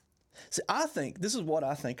See, I think this is what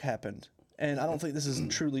I think happened, and I don't think this is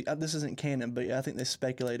truly this isn't canon, but I think they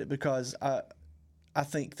speculated because I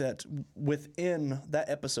think that within that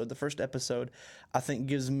episode, the first episode, I think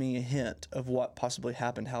gives me a hint of what possibly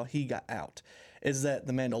happened, how he got out, is that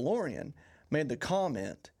the Mandalorian made the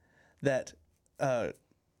comment that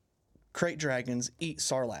crate dragons eat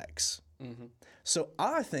sarlaccs. Mm-hmm. So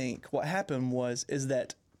I think what happened is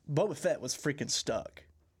that Boba Fett was freaking stuck.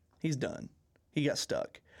 He's done. He got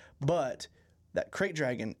stuck. But that crate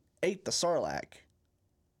dragon ate the sarlacc,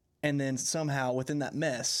 and then somehow within that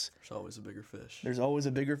mess, There's always a bigger fish. there's always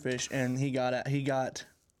a bigger fish, and he got.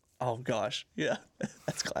 Oh gosh, yeah,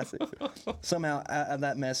 that's classic. Somehow out of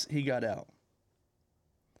that mess, he got out.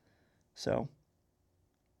 So,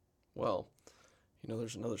 Well,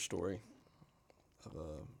 there's another story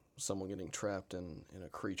of someone getting trapped in a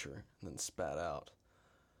creature and then spat out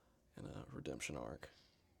in a redemption arc.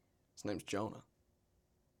 His name's Jonah.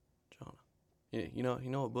 Yeah, you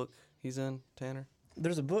know what book he's in, Tanner?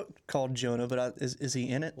 there's a book called Jonah, but is he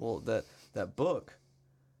in it? Well, that book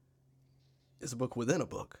is a book within a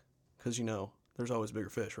book, because there's always bigger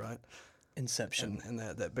fish, right? Inception. And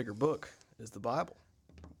that bigger book is the Bible.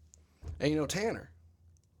 And Tanner,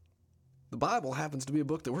 the Bible happens to be a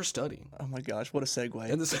book that we're studying. Oh my gosh, what a segue.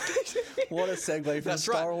 And What a segue from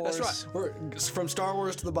Star Wars. That's right. From Star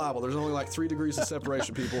Wars to the Bible. There's only like 3 degrees of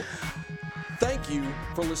separation, people. Thank you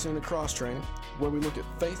for listening to Cross Training, where we look at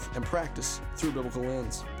faith and practice through a biblical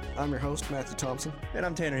lens. I'm your host, Matthew Thompson. And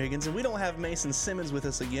I'm Tanner Higgins, and we don't have Mason Simmons with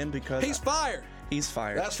us again because... He's fired! He's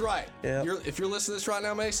fired. That's right. Yep. If you're listening to this right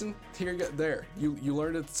now, Mason, here you go. There. You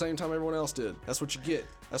learned it at the same time everyone else did. That's what you get.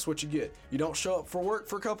 That's what you get. You don't show up for work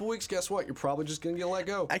for a couple weeks, guess what? You're probably just going to get let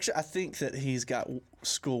go. Actually, I think that he's got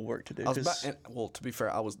school work to do. Well, to be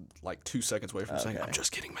fair, I was like 2 seconds away from saying, I'm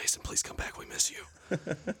just kidding, Mason. Please come back. We miss you.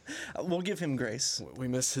 We'll give him grace. We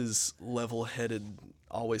miss his level-headed,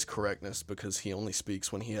 always correctness, because he only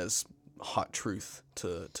speaks when he has hot truth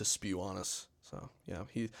to spew on us. So, yeah,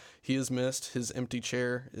 he is missed. His empty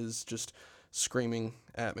chair is just screaming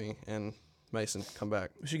at me. And Mason, come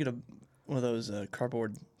back. We should get one of those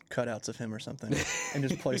cardboard cutouts of him or something and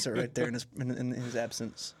just place it right there in his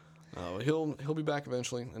absence. He'll be back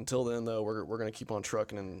eventually. Until then, though, we're going to keep on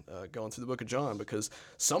trucking and going through the book of John, because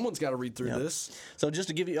someone's got to read through this. So just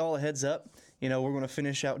to give you all a heads up, we're going to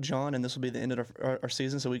finish out John, and this will be the end of our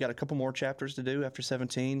season. So we got a couple more chapters to do after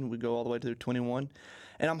 17. We go all the way to 21.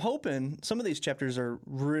 And I'm hoping some of these chapters are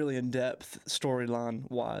really in-depth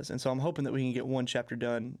storyline-wise. And so I'm hoping that we can get one chapter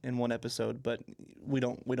done in one episode, but we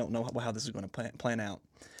don't know how this is going to plan out.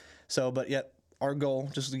 So, but yet, our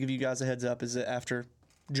goal, just to give you guys a heads up, is that after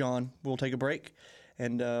John, we'll take a break,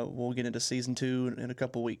 and we'll get into season 2 in a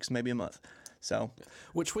couple weeks, maybe a month. So,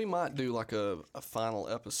 which we might do like a final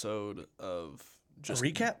episode of just a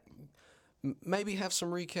recap. Maybe have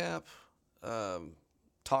some recap.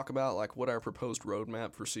 Talk about like what our proposed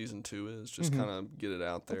roadmap for season 2 is. Just kind of get it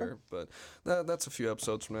out there. Okay. But that's a few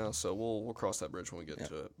episodes from now, so we'll cross that bridge when we get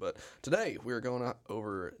to it. But today we are going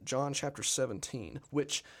over John chapter 17,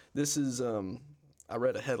 which this is. I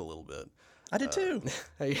read ahead a little bit. I did too.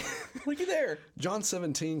 Hey, looky there. John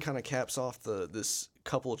 17 kind of caps off this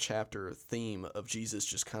couple chapter theme of Jesus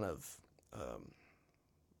just kind of.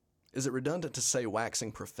 Is it redundant to say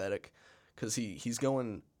waxing prophetic? Because he's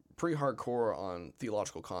going pretty hardcore on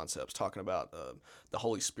theological concepts, talking about the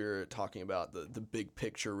Holy Spirit, talking about the big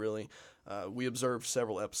picture, really. We observed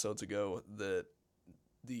several episodes ago that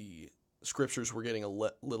the scriptures were getting a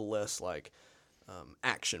little less like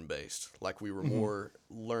action-based, like we were more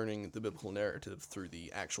learning the biblical narrative through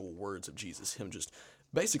the actual words of Jesus, him just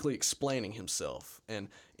basically explaining himself, and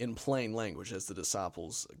in plain language, as the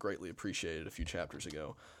disciples greatly appreciated a few chapters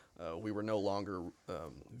ago. We were no longer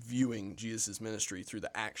viewing Jesus' ministry through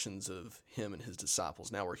the actions of him and his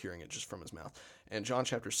disciples. Now we're hearing it just from his mouth. And John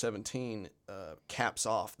chapter 17 caps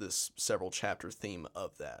off this several chapter theme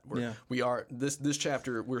of that. We are this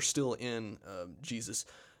chapter, we're still in Jesus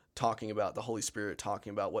talking about the Holy Spirit,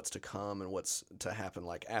 talking about what's to come and what's to happen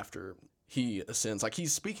like after he ascends. Like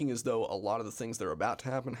he's speaking as though a lot of the things that are about to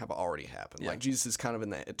happen have already happened. Yeah. Like Jesus is kind of in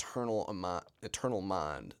that eternal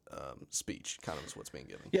mind speech, kind of is what's being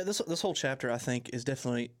given. Yeah, this whole chapter I think is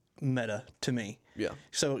definitely meta to me. Yeah.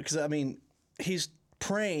 So because I mean he's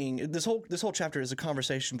praying. This whole chapter is a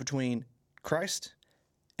conversation between Christ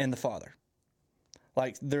and the Father.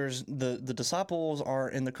 Like there's the disciples are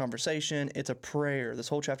in the conversation. It's a prayer. This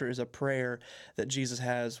whole chapter is a prayer that Jesus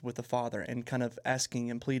has with the Father, and kind of asking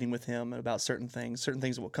and pleading with him about certain things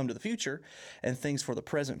that will come to the future, and things for the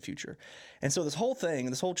present future. And so this whole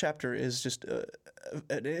chapter is just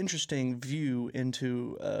an interesting view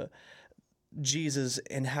into Jesus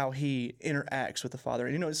and how he interacts with the Father.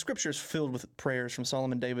 And, Scripture is filled with prayers from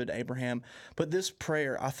Solomon, David, Abraham. But this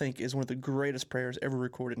prayer, I think, is one of the greatest prayers ever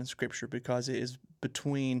recorded in Scripture because it is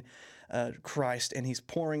between Christ and he's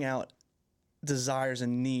pouring out desires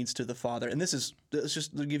and needs to the Father. And it's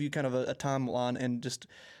just to give you kind of a timeline and just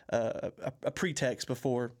a pretext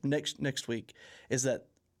before next week is that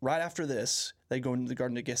right after this, they go into the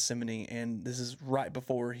Garden of Gethsemane, and this is right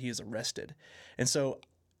before he is arrested. And so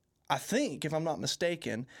I think, if I'm not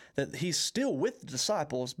mistaken, that he's still with the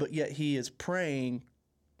disciples, but yet he is praying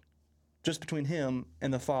just between him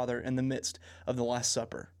and the Father in the midst of the Last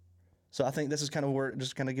Supper. So I think this is kind of where,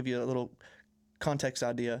 just kind of give you a little context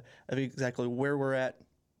idea of exactly where we're at,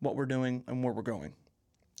 what we're doing, and where we're going.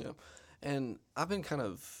 Yeah, and I've been kind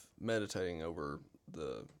of meditating over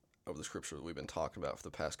the scripture that we've been talking about for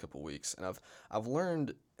the past couple of weeks, and I've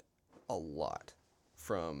learned a lot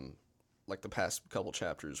from like the past couple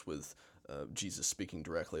chapters with Jesus speaking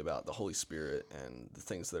directly about the Holy Spirit and the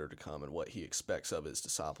things that are to come and what he expects of his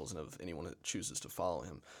disciples and of anyone that chooses to follow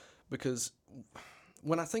him. Because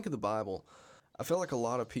when I think of the Bible, I feel like a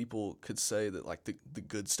lot of people could say that like the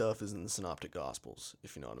good stuff is in the Synoptic Gospels,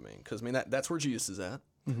 if you know what I mean. Because I mean that's where Jesus is at.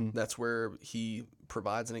 Mm-hmm. That's where he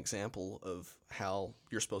provides an example of how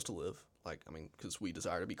you're supposed to live. Like, I mean, because we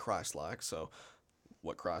desire to be Christ-like, so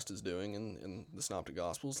what Christ is doing in the Synoptic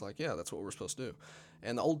Gospels, like, yeah, that's what we're supposed to do.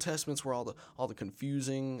 And the Old Testament's where all the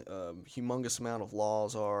confusing, humongous amount of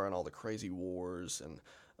laws are and all the crazy wars. And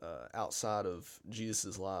outside of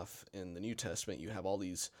Jesus' life in the New Testament, you have all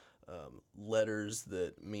these letters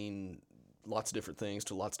that mean lots of different things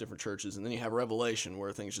to lots of different churches. And then you have Revelation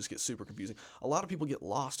where things just get super confusing. A lot of people get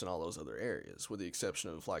lost in all those other areas, with the exception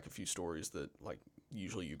of like a few stories that like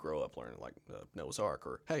usually you grow up learning, like Noah's Ark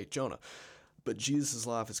or, hey, Jonah. But Jesus'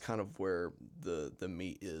 life is kind of where the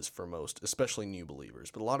meat is for most, especially new believers.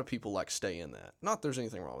 But a lot of people like stay in that. Not that there's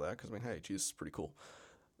anything wrong with that, because I mean, hey, Jesus is pretty cool.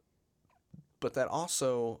 But that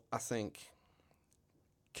also, I think,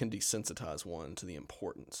 can desensitize one to the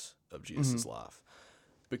importance of Jesus' life.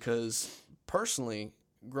 Because personally,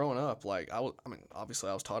 growing up, like I mean, obviously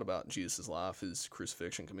I was taught about Jesus' life, his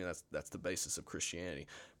crucifixion. I mean, that's the basis of Christianity.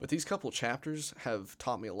 But these couple of chapters have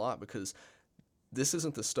taught me a lot, because this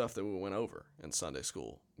isn't the stuff that we went over in Sunday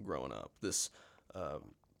school growing up. This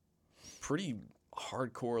pretty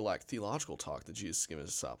hardcore, like, theological talk that Jesus is giving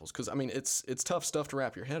his disciples. Because, I mean, it's tough stuff to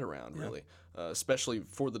wrap your head around, really, especially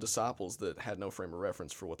for the disciples that had no frame of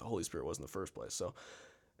reference for what the Holy Spirit was in the first place. So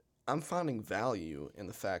I'm finding value in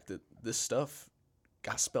the fact that this stuff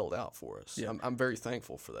got spelled out for us. Yeah. I'm very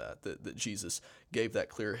thankful for that Jesus gave that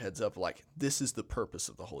clear heads up, like, this is the purpose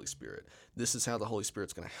of the Holy Spirit. This is how the Holy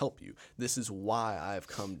Spirit's going to help you. This is why I have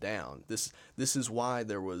come down. This is why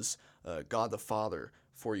there was God the Father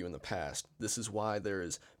for you in the past. This is why there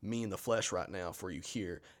is me in the flesh right now for you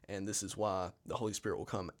here. And this is why the Holy Spirit will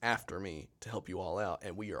come after me to help you all out.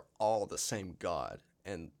 And we are all the same God.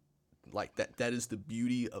 And like that is the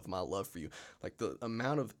beauty of my love for you. Like, the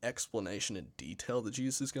amount of explanation and detail that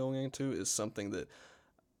Jesus is going into is something that,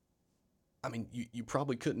 I mean, you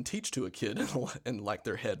probably couldn't teach to a kid and like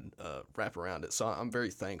their head wrap around it. So I'm very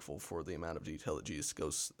thankful for the amount of detail that Jesus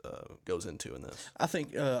goes into in this. I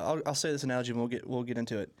think I'll say this analogy and we'll get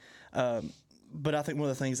into it. But I think one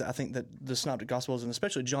of the things that I think that the Synoptic Gospels, and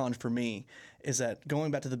especially John for me, is that going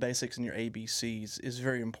back to the basics in your ABCs is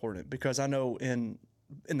very important, because I know in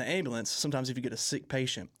the ambulance, sometimes if you get a sick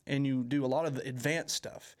patient and you do a lot of the advanced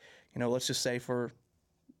stuff, let's just say for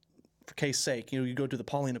case sake, you go to the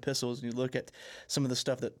Pauline epistles and you look at some of the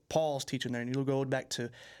stuff that Paul's teaching there, and you go back to,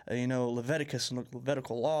 Leviticus and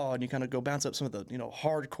Levitical law, and you kind of go bounce up some of the,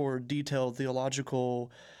 hardcore, detailed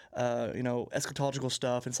theological, eschatological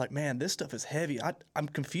stuff. And it's like, man, this stuff is heavy. I'm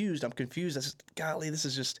confused. Golly, this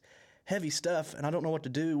is just heavy stuff, and I don't know what to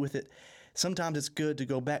do with it. Sometimes it's good to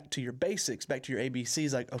go back to your basics, back to your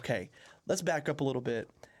ABCs, like, okay, let's back up a little bit.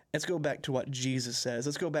 Let's go back to what Jesus says.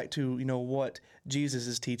 Let's go back to, what Jesus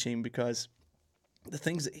is teaching, because the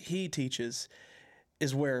things that he teaches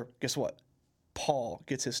is where, guess what? Paul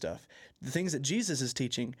gets his stuff. The things that Jesus is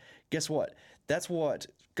teaching, guess what? That's what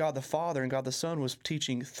God the Father and God the Son was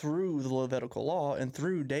teaching through the Levitical law and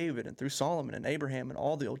through David and through Solomon and Abraham and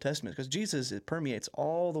all the Old Testament, because Jesus, it permeates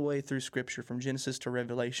all the way through Scripture from Genesis to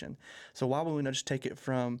Revelation. So why would we not just take it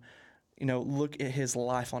from, look at his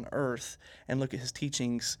life on earth and look at his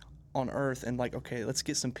teachings on earth and like, okay, let's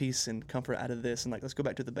get some peace and comfort out of this, and like, let's go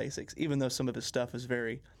back to the basics, even though some of his stuff is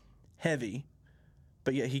very heavy,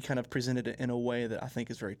 but yet he kind of presented it in a way that I think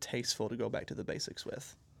is very tasteful to go back to the basics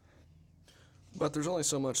with. But there's only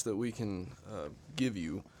so much that we can give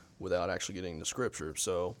you without actually getting into Scripture.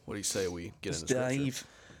 So what do you say we get into Scripture?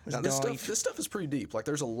 Was Now, it this dog stuff, this stuff is pretty deep. Like,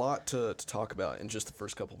 there's a lot to talk about in just the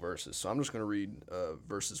first couple verses. So I'm just going to read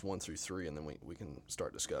verses 1 through 3, and then we can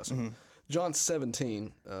start discussing. John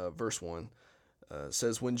 17, verse 1,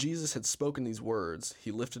 says, "When Jesus had spoken these words,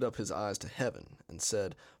 he lifted up his eyes to heaven and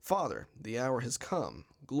said, 'Father, the hour has come.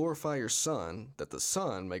 Glorify your Son, that the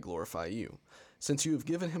Son may glorify you, since you have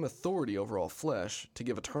given him authority over all flesh, to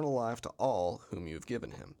give eternal life to all whom you have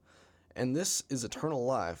given him. And this is eternal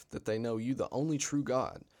life, that they know you, the only true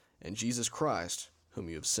God, and Jesus Christ, whom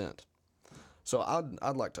you have sent.'" So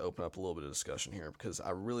I'd like to open up a little bit of discussion here, because I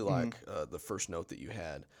really like the first note that you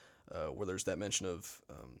had, where there's that mention of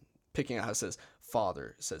picking out how it says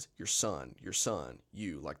Father, it says your son,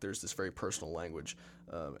 you. Like, there's this very personal language.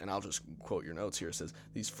 And I'll just quote your notes here. It says,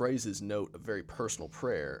 "These phrases note a very personal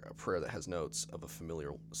prayer, a prayer that has notes of a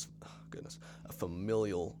familial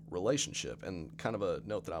relationship." And kind of a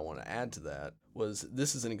note that I want to add to that was,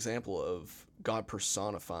 this is an example of God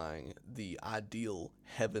personifying the ideal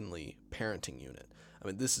heavenly parenting unit. I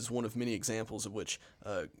mean, this is one of many examples of which,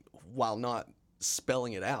 while not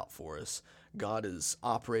spelling it out for us, God is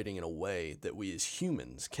operating in a way that we as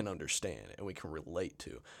humans can understand and we can relate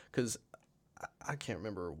to. Because I can't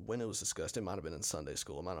remember when it was discussed. It might have been in Sunday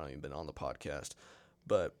school. It might not have even been on the podcast.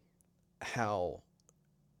 But how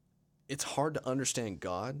it's hard to understand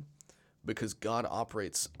God because God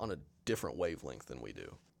operates on a different wavelength than we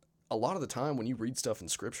do. A lot of the time when you read stuff in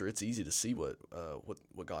Scripture, it's easy to see what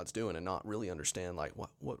God's doing and not really understand, like,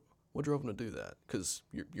 what drove him to do that? Because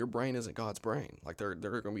your brain isn't God's brain. Like, there are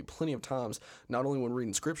going to be plenty of times, not only when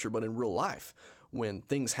reading Scripture, but in real life, when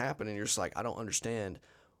things happen and you're just like, I don't understand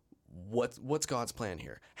what's God's plan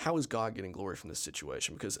here. How is God getting glory from this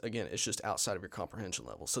situation? Because, again, it's just outside of your comprehension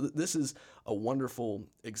level. So this is a wonderful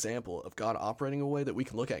example of God operating in a way that we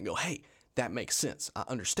can look at and go, hey, that makes sense. I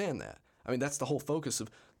understand that. I mean, that's the whole focus of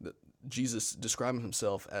Jesus describing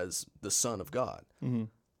himself as the Son of God. Mm-hmm.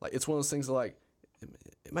 Like, it's one of those things that, like,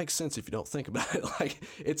 it makes sense if you don't think about it. Like,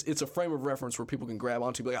 it's a frame of reference where people can grab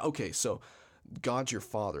onto, be like, okay, so God's your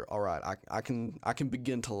Father. All right, I can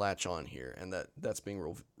begin to latch on here, and that's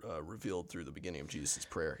being revealed through the beginning of Jesus'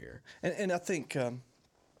 prayer here. And I think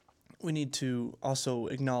we need to also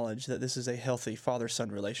acknowledge that this is a healthy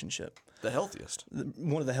father-son relationship. The healthiest.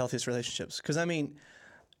 One of the healthiest relationships. Because, I mean,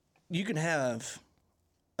 you can have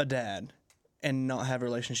a dad and not have a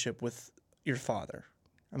relationship with your father.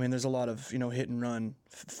 I mean, there's a lot of, hit and run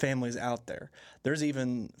families out there. There's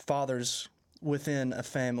even fathers within a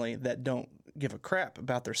family that don't give a crap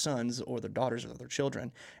about their sons or their daughters or their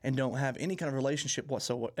children and don't have any kind of relationship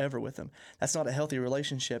whatsoever with them. That's not a healthy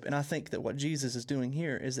relationship. And I think that what Jesus is doing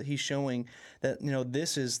here is that he's showing that,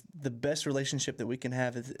 this is the best relationship that we can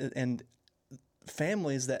have. And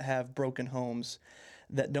families that have broken homes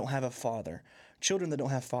that don't have a father, children that don't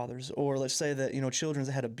have fathers, or let's say that, children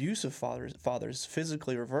that had abusive fathers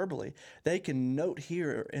physically or verbally, they can note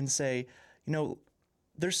here and say,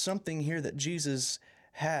 there's something here that Jesus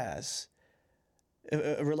has,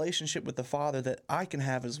 a relationship with the Father that I can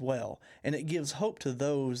have as well. And it gives hope to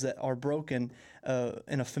those that are broken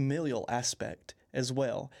in a familial aspect as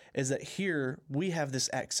well, is that here we have this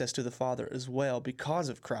access to the Father as well because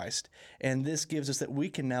of Christ. And this gives us that we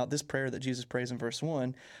can now, this prayer that Jesus prays in verse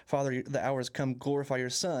 1, Father, the hour has come, glorify your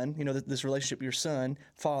Son, this relationship, your Son,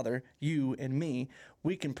 Father, you and me,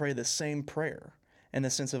 we can pray the same prayer in the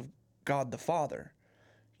sense of God the Father,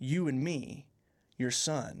 you and me, your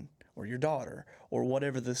son or your daughter, or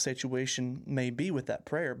whatever the situation may be with that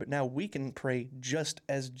prayer. But now we can pray just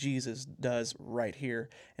as Jesus does right here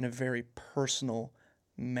in a very personal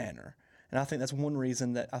manner. And I think that's one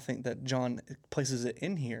reason that I think that John places it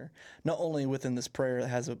in here, not only within this prayer that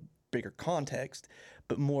has a bigger context,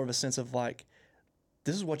 but more of a sense of like,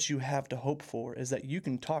 this is what you have to hope for, is that you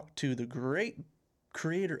can talk to the great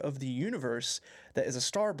creator of the universe that is a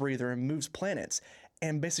star breather and moves planets,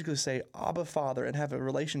 and basically say, Abba, Father, and have a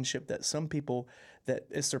relationship that some people, that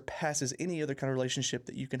it surpasses any other kind of relationship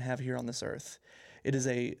that you can have here on this earth. It is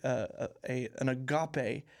an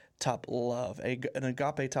agape type love, an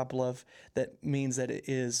agape type love that means that it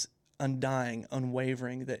is undying,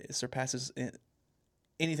 unwavering, that it surpasses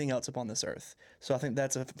anything else upon this earth. So I think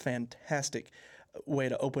that's a fantastic way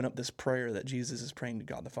to open up this prayer that Jesus is praying to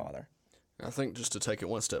God the Father. I think just to take it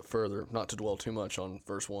one step further, not to dwell too much on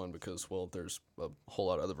verse 1 because, well, there's a whole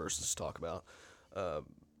lot of other verses to talk about.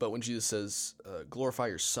 But when Jesus says, glorify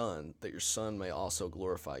your Son, that your Son may also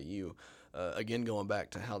glorify you, again, going back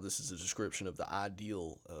to how this is a description of the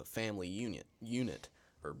ideal family unit.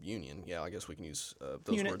 Yeah, I guess we can use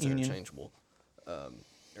those words interchangeably. I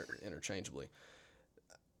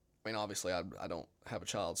mean, obviously, I don't have a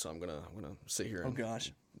child, so I'm gonna sit here and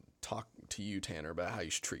talk to you, Tanner, about how you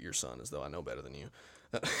should treat your son, as though I know better than you.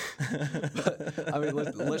 But, I mean,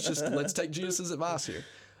 let's take Jesus' advice here.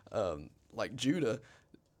 Like Judah,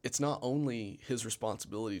 it's not only his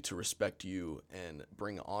responsibility to respect you and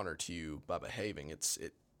bring honor to you by behaving. It's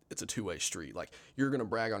a two-way street. Like, you're going to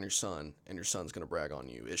brag on your son, and your son's going to brag on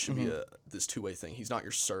you. It should be this two-way thing. He's not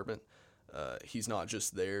your servant. He's not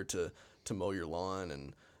just there to mow your lawn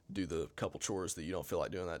and do the couple chores that you don't feel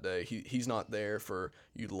like doing that day. He's not there for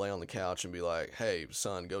you to lay on the couch and be like, "Hey,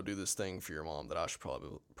 son, go do this thing for your mom that I should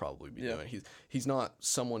probably be doing." He's not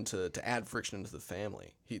someone to add friction into the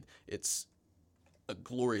family. It's a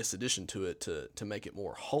glorious addition to it to make it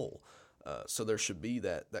more whole. So there should be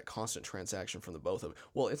that constant transaction from the both of you.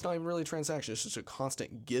 Well, it's not even really a transaction. It's just a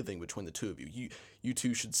constant giving between the two of you. You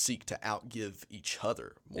two should seek to outgive each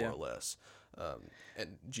other, more or less.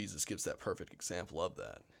 And Jesus gives that perfect example of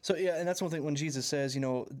that. So, yeah, and that's one thing when Jesus says,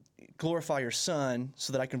 glorify your son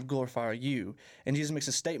so that I can glorify you. And Jesus makes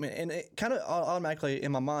a statement, and it kind of automatically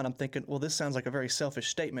in my mind, I'm thinking, well, this sounds like a very selfish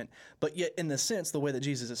statement. But yet, in the sense, the way that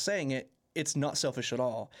Jesus is saying it, it's not selfish at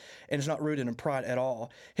all, and it's not rooted in pride at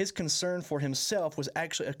all. His concern for himself was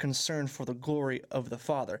actually a concern for the glory of the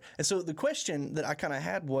Father. And so the question that I kind of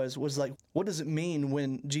had was like, what does it mean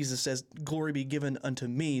when Jesus says, glory be given unto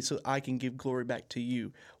me so I can give glory back to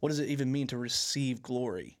you? What does it even mean to receive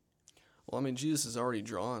glory? Well, I mean, Jesus has already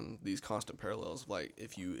drawn these constant parallels. Like,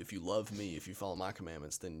 if you love me, if you follow my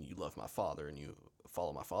commandments, then you love my Father, and you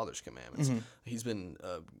follow my Father's commandments. He's been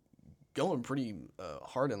going pretty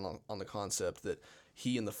hard on the concept that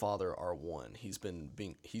he and the Father are one. He's been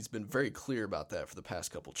very clear about that for the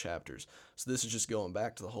past couple chapters. So this is just going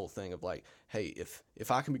back to the whole thing of like, hey,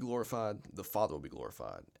 if I can be glorified, the Father will be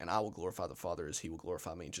glorified, and I will glorify the Father as he will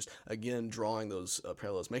glorify me. Just again drawing those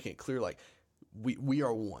parallels, making it clear like we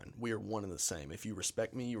are one. We are one and the same. If you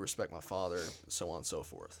respect me, you respect my Father, so on and so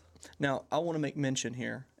forth. Now, I want to make mention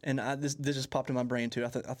here, and this just popped in my brain too.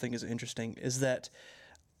 I think is interesting is that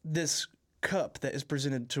this cup that is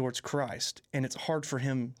presented towards Christ, and it's hard for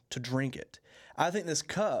him to drink it. I think this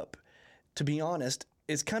cup, to be honest,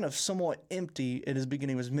 is kind of somewhat empty at his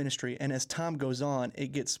beginning of his ministry, and as time goes on,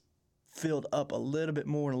 it gets filled up a little bit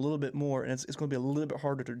more and a little bit more, and it's going to be a little bit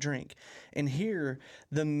harder to drink. And here,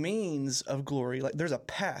 the means of glory, like there's a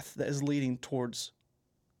path that is leading towards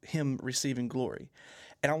him receiving glory.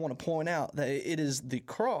 And I want to point out that it is the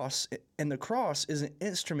cross, and the cross is an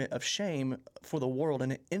instrument of shame for the world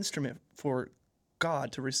and an instrument for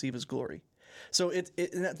God to receive his glory. So and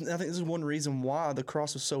I think this is one reason why the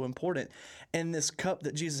cross was so important. And this cup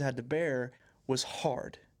that Jesus had to bear was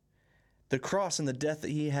hard. The cross and the death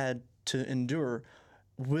that he had to endure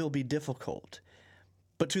will be difficult.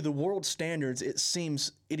 But to the world standards, it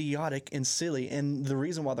seems idiotic and silly. And the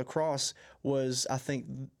reason why the cross was, I think,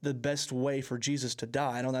 the best way for Jesus to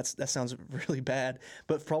die, I know that sounds really bad,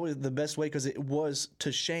 but probably the best way because it was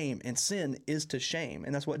to shame, and sin is to shame.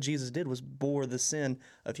 And that's what Jesus did, was bore the sin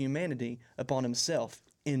of humanity upon himself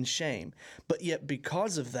in shame. But yet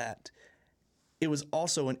because of that, it was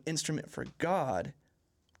also an instrument for God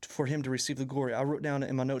for him to receive the glory. I wrote down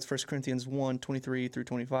in my notes 1 Corinthians 1, 23 through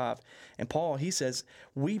 25. And Paul, he says,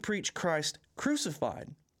 we preach Christ crucified.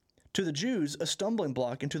 To the Jews, a stumbling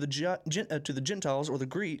block, and to the Gentiles or the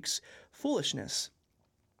Greeks, foolishness.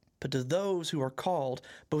 But to those who are called,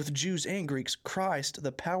 both Jews and Greeks, Christ,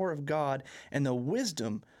 the power of God and the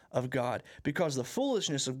wisdom of God. Because the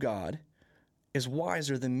foolishness of God is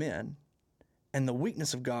wiser than men, and the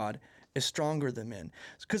weakness of God is stronger than men.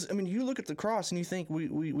 Because, I mean, you look at the cross and you think,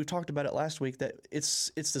 we talked about it last week, that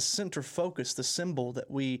it's the center focus, the symbol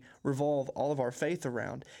that we revolve all of our faith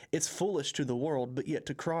around. It's foolish to the world, but yet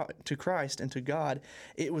to Christ and to God,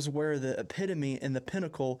 it was where the epitome and the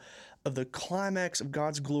pinnacle of the climax of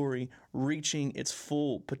God's glory reaching its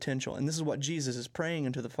full potential. And this is what Jesus is praying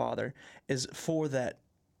unto the Father, is for that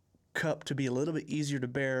cup to be a little bit easier to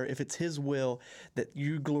bear, if it's his will, that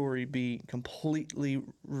your glory be completely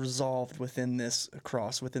resolved within this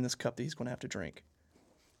cross, within this cup that he's going to have to drink.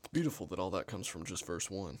 It's beautiful that all that comes from just verse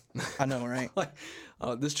 1. I know, right?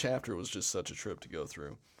 This chapter was just such a trip to go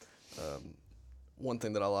through. One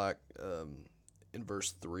thing that I like in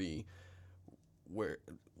verse 3,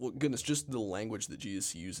 just the language that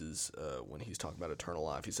Jesus uses when he's talking about eternal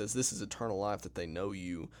life. He says, this is eternal life, that they know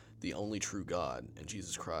you, the only true God, and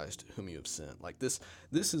Jesus Christ, whom you have sent. Like this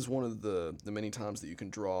is one of the many times that you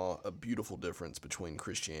can draw a beautiful difference between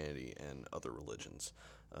Christianity and other religions.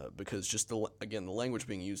 Because just the language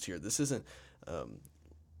being used here, this isn't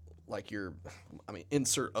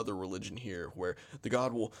insert other religion here, where the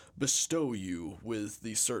God will bestow you with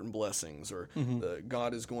these certain blessings, or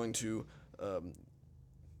God is going to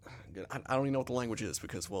good. I don't even know what the language is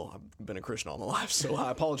because, well, I've been a Christian all my life, so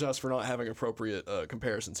I apologize for not having appropriate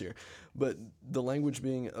comparisons here. But the language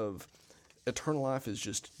being of eternal life is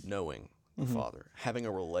just knowing the Father, having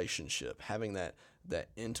a relationship, having that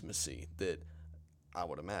intimacy that I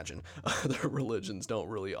would imagine other religions don't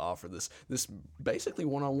really offer. This basically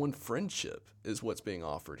one-on-one friendship is what's being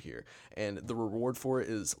offered here, and the reward for it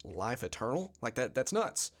is life eternal. Like that's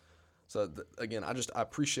nuts. So again, I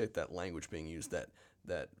appreciate that language being used,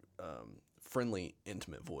 that friendly,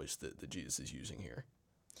 intimate voice that Jesus is using here.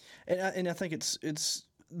 And I think it's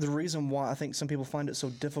the reason why I think some people find it so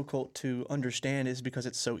difficult to understand is because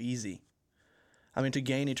it's so easy. I mean, to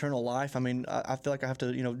gain eternal life, I mean, I feel like I have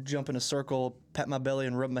to, jump in a circle, pat my belly,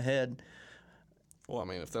 and rub my head. Well, I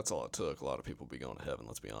mean, if that's all it took, a lot of people would be going to heaven,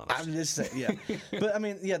 let's be honest. I'm just saying, yeah. But, I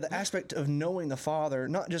mean, yeah, the aspect of knowing the Father,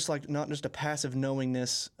 not just a passive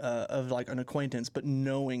knowingness of, like, an acquaintance, but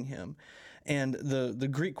knowing Him. And the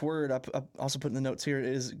Greek word I also put in the notes here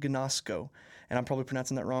is gnosko. And I'm probably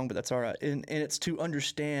pronouncing that wrong, but that's all right. And it's to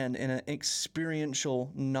understand in an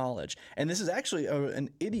experiential knowledge. And this is actually an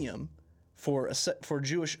idiom for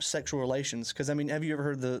Jewish sexual relations, because I mean, have you ever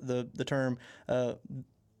heard the term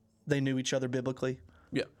they knew each other biblically?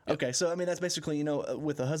 Yeah. Okay, so I mean that's basically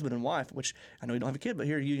with a husband and wife, which I know you don't have a kid, but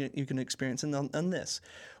here you can experience on this.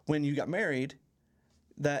 When you got married,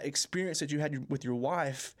 that experience that you had with your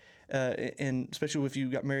wife, and especially if you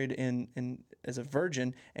got married in as a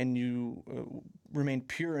virgin and you remained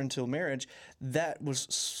pure until marriage, that was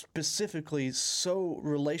specifically so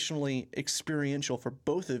relationally experiential for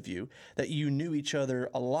both of you that you knew each other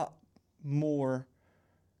a lot more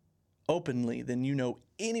openly than you know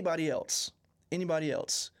anybody else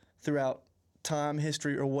throughout time,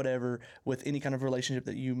 history, or whatever with any kind of relationship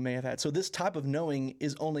that you may have had. So this type of knowing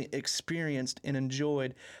is only experienced and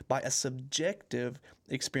enjoyed by a subjective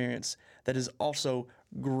experience that is also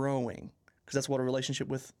growing, because that's what a relationship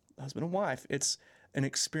with husband and wife, it's an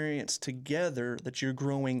experience together that you're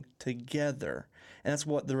growing together. And that's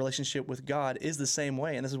what the relationship with God is, the same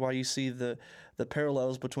way. And this is why you see the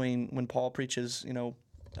parallels between when Paul preaches,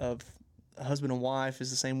 of husband and wife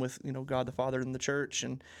is the same with God the Father and the church,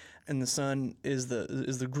 and the Son is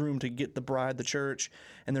the groom to get the bride, the church,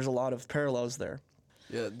 and there's a lot of parallels there.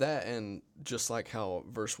 Yeah, that, and just like how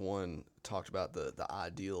verse 1 talked about the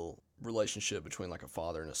ideal relationship between like a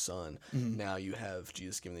father and a son, now you have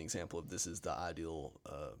Jesus giving the example of this is the ideal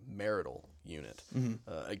marital unit.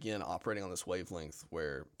 Again, operating on this wavelength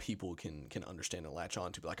where people can understand and latch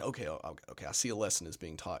on to, be like, okay, I see a lesson is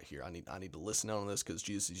being taught here. I need to listen out on this because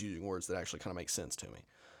Jesus is using words that actually kind of make sense to me.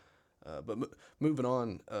 But moving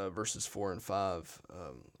on, verses 4 and 5,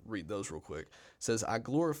 read those real quick. It says, I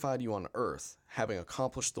glorified you on earth, having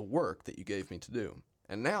accomplished the work that you gave me to do.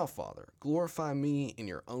 And now, Father, glorify me in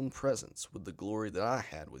your own presence with the glory that I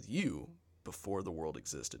had with you before the world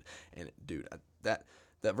existed. And dude, that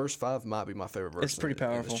verse 5 might be my favorite verse. It's pretty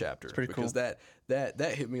powerful. In this chapter. It's pretty because cool.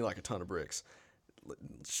 that hit me like a ton of bricks.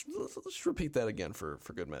 Let's repeat that again for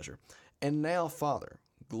good measure. And now, Father,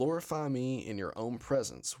 glorify me in your own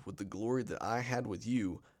presence with the glory that I had with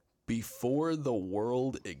you before the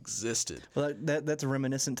world existed. Well, that's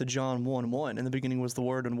reminiscent to John 1:1. In the beginning was the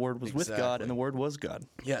Word, and the Word was with God, and the Word was God.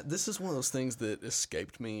 Yeah, this is one of those things that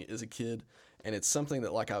escaped me as a kid, and it's something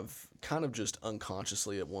that like I've kind of just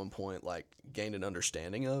unconsciously at one point like gained an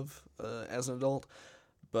understanding of as an adult.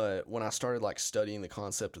 But when I started like studying the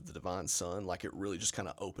concept of the divine Son, like it really just kind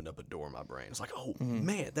of opened up a door in my brain. It's like, oh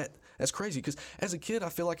man, that's crazy. Because as a kid, I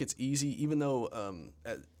feel like it's easy, even though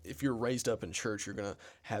if you're raised up in church, you're gonna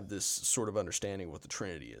have this sort of understanding of what the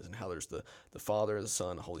Trinity is and how there's the Father, the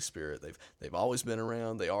Son, the Holy Spirit. They've always been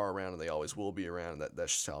around, they are around, and they always will be around. And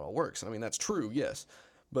that's just how it all works. And I mean, that's true, yes.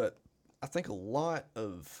 But I think a lot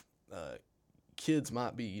of kids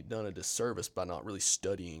might be done a disservice by not really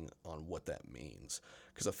studying on what that means.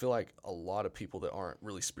 Because I feel like a lot of people that aren't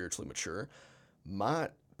really spiritually mature might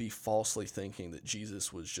be falsely thinking that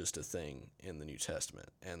Jesus was just a thing in the New Testament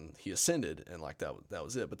and he ascended and like that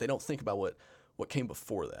was it. But they don't think about what came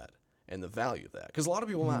before that and the value of that. Because a lot of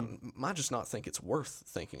people might just not think it's worth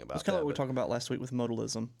thinking about. It's kind of what we talked about last week with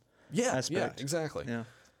modalism. Yeah, aspect. Yeah, exactly. Yeah.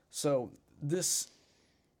 So this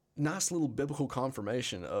nice little biblical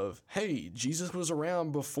confirmation of, hey, Jesus was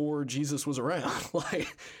around before Jesus was around.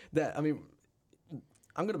 Like that, I mean,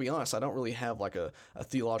 I'm going to be honest, I don't really have like a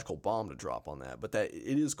theological bomb to drop on that, but that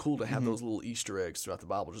it is cool to have those little Easter eggs throughout the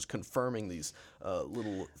Bible, just confirming these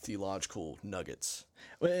little theological nuggets.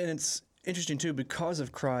 Well, and it's interesting too, because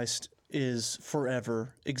of Christ is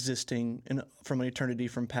forever existing from an eternity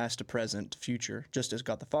from past to present, future, just as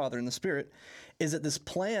God the Father and the Spirit, is that this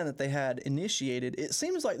plan that they had initiated, it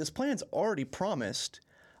seems like this plan's already promised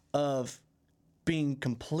of being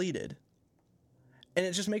completed. And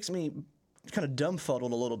it just makes me kind of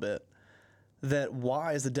dumbfuddled a little bit that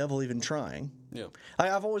why is the devil even trying? Yeah.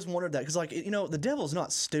 I've always wondered that because, like, the devil's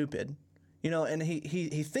not stupid, and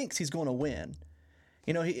he thinks he's going to win.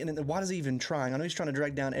 And why is he even trying? I know he's trying to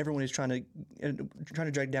drag down everyone. He's trying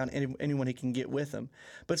to drag down anyone he can get with him.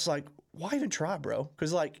 But it's like, why even try, bro?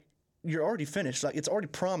 Because, like, you're already finished. Like, it's already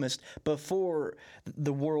promised before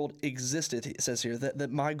the world existed. It says here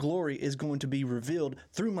that my glory is going to be revealed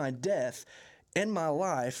through my death and my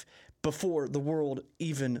life before the world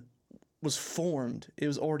even was formed. It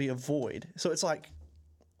was already a void. So it's like,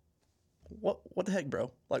 what the heck,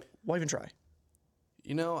 bro? Like, why even try?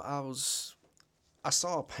 I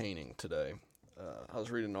saw a painting today. I was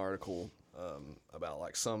reading an article about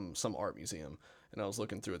like some art museum, and I was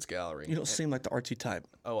looking through its gallery. You don't seem like the artsy type.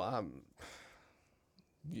 Oh,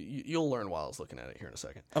 you'll learn while I was looking at it here in a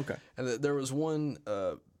second. Okay. And there was one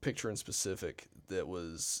picture in specific it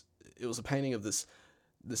was a painting of this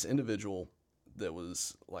individual that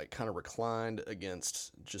was like kind of reclined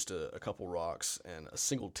against just a couple rocks, and a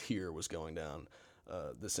single tear was going down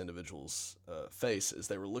this individual's face as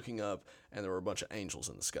they were looking up, and there were a bunch of angels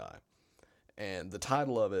in the sky. And the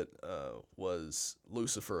title of it was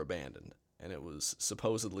Lucifer Abandoned. And it was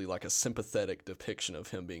supposedly like a sympathetic depiction of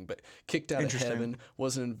him being kicked out of heaven,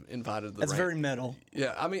 wasn't invited to the That's very metal.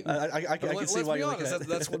 Yeah, I mean, I can see why you're looking at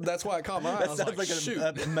it. That's why it caught my eye. That sounds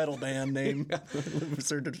like a metal band name.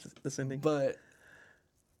 Descending. But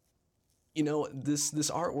this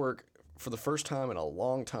artwork, for the first time in a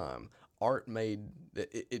long time, art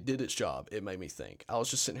it did its job. It made me think. I was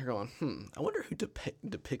just sitting here going, I wonder who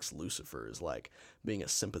depicts Lucifer as like being a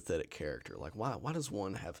sympathetic character. Like, why does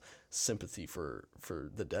one have sympathy for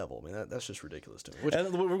the devil? I mean, that's just ridiculous to me.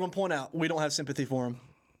 And we're going to point out, we don't have sympathy for him.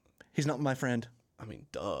 He's not my friend. I mean,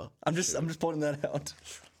 duh. I'm just pointing that out.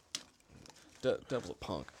 Devil's a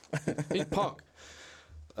punk. He's a punk.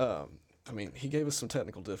 I mean, he gave us some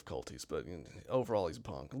technical difficulties, but overall he's a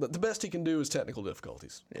punk. The best he can do is technical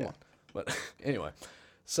difficulties. Come on. But anyway,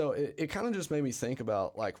 so it kind of just made me think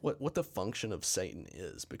about like what the function of Satan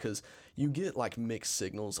is, because you get like mixed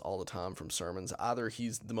signals all the time from sermons. Either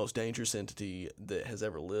he's the most dangerous entity that has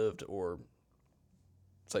ever lived, or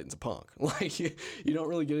Satan's a punk. Like you don't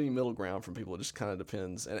really get any middle ground from people. It just kind of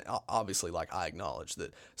depends. And obviously, like, I acknowledge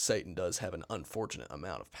that Satan does have an unfortunate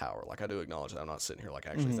amount of power. Like, I do acknowledge that. I'm not sitting here like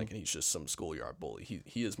actually thinking he's just some schoolyard bully.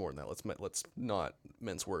 He is more than that. Let's not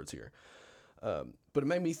mince words here. But it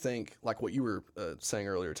made me think, like what you were saying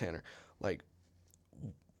earlier, Tanner. Like,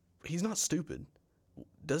 he's not stupid.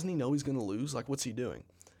 Doesn't he know he's going to lose? Like, what's he doing?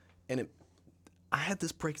 And I had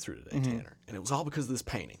this breakthrough today, Tanner, and it was all because of this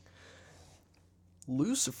painting.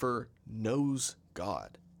 Lucifer knows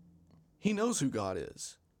God. He knows who God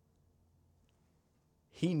is.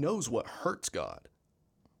 He knows what hurts God.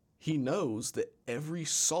 He knows that every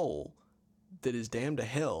soul that is damned to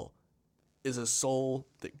hell is a soul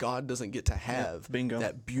that God doesn't get to have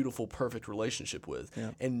that beautiful, perfect relationship with.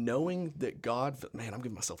 Yeah. And knowing that God, man, I'm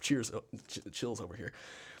giving myself chills over here.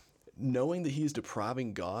 Knowing that he is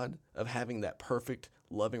depriving God of having that perfect,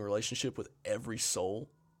 loving relationship with every soul,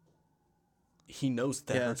 he knows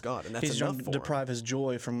that hurts God, and that's he's enough trying for to him. deprive his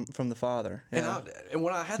joy from the Father. Yeah. And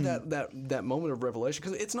when I had that moment of revelation,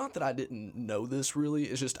 because it's not that I didn't know this really,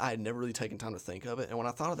 it's just I had never really taken time to think of it. And when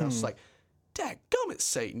I thought of that, I was like, dadgummit,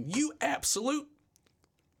 Satan, you absolute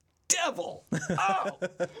devil! Oh,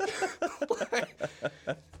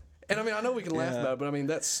 and I mean, I know we can laugh about it, but I mean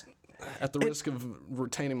that's. At the risk of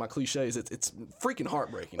retaining my cliches, it's freaking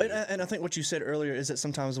heartbreaking. And I think what you said earlier is that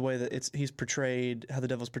sometimes the way that he's portrayed, how the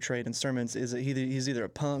devil's portrayed in sermons, is that he's either a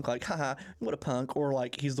punk, like, haha, what a punk, or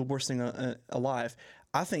like he's the worst thing alive.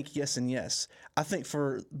 I think yes and yes. I think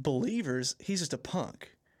for believers, he's just a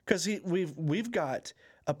punk, because we've got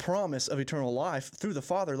a promise of eternal life through the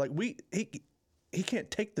Father. Like he can't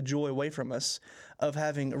take the joy away from us of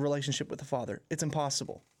having a relationship with the Father. It's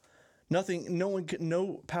impossible.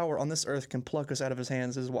 No power on this earth can pluck us out of his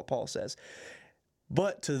hands, is what Paul says.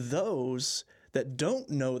 But to those that don't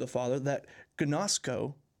know the Father, that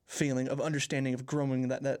gnosko feeling of understanding, of growing,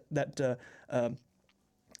 that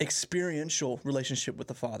experiential relationship with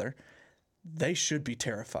the Father, they should be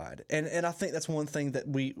terrified. And I think that's one thing that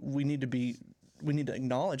we need to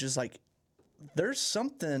acknowledge is, like, there's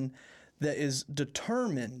something that is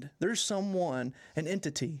determined. There's someone,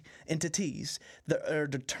 entities that are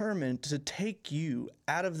determined to take you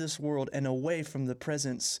out of this world and away from the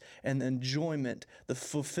presence and the enjoyment, the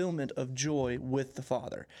fulfillment of joy with the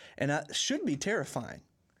Father. And that should be terrifying.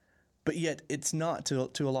 but yet it's not to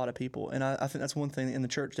a lot of people. And I think that's one thing in the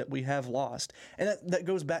church that we have lost. And that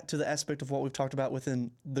goes back to the aspect of what we've talked about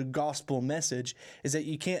within the gospel message, is that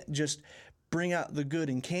you can't just bring out the good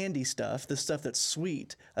and candy stuff, the stuff that's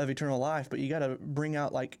sweet of eternal life, but you got to bring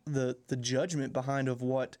out like the judgment behind of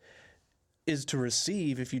what is to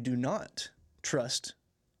receive if you do not trust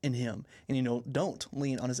in him, and don't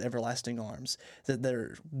lean on his everlasting arms, that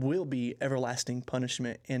there will be everlasting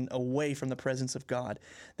punishment and away from the presence of God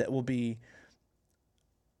that will be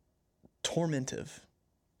tormentive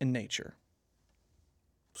in nature.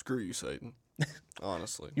 Screw you, Satan.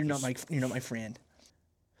 Honestly. You're not my friend.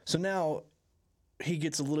 So now he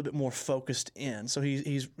gets a little bit more focused in. So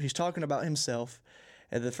he's talking about himself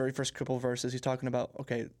at the very first couple of verses. He's talking about,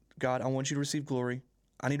 okay, God, I want you to receive glory.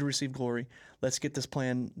 I need to receive glory. Let's get this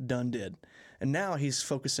plan done. And now he's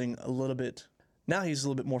focusing a little bit. Now he's a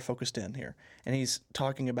little bit more focused in here. And he's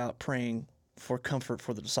talking about praying for comfort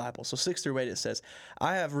for the disciples. So 6-8 it says,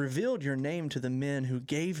 I have revealed your name to the men who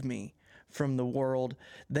gave me from the world.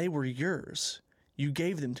 They were yours. You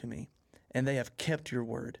gave them to me, and they have kept your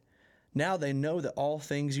word. Now they know that all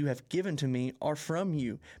things you have given to me are from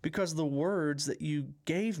you, because the words that you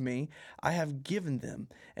gave me, I have given them,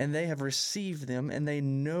 and they have received them, and they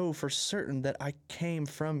know for certain that I came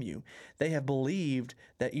from you. They have believed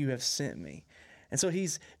that you have sent me. And so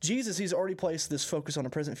he's already placed this focus on the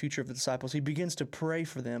present future of the disciples. He begins to pray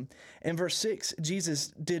for them. In verse 6, Jesus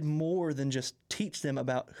did more than just teach them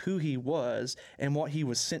about who he was and what he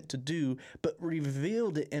was sent to do, but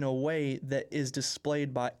revealed it in a way that is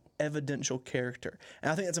displayed by evidential character.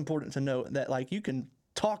 And I think that's important to note, that like you can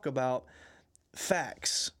talk about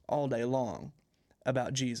facts all day long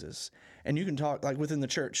about Jesus, and you can talk like within the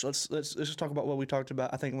church. Let's just talk about what we talked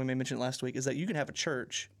about. I think we may mention it last week, is that you can have a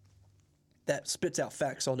church that spits out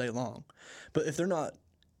facts all day long, but if they're not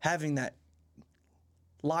having that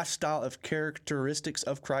lifestyle of characteristics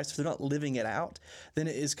of Christ, if they're not living it out, then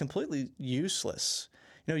it is completely useless.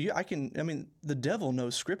 The devil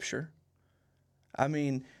knows Scripture. I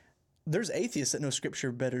mean, there's atheists that know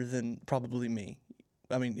Scripture better than probably me.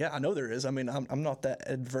 I mean, yeah, I know there is. I mean, I'm not that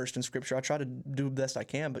adversed in Scripture. I try to do the best I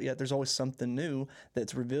can, but yet there's always something new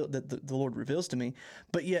that's revealed, that the Lord reveals to me.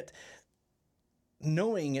 But yet,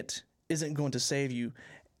 knowing it isn't going to save you,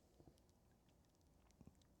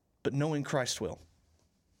 but knowing Christ will.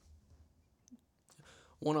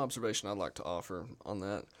 One observation I'd like to offer on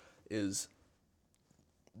that is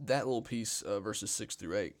that little piece, verses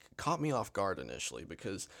 6-8, caught me off guard initially,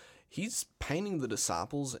 because he's painting the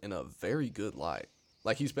disciples in a very good light.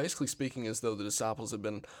 Like, he's basically speaking as though the disciples have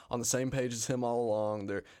been on the same page as him all along.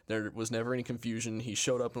 There was never any confusion. He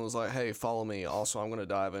showed up and was like, hey, follow me. Also, I'm going to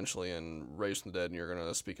die eventually and raise from the dead, and you're going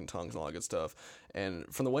to speak in tongues and all that good stuff.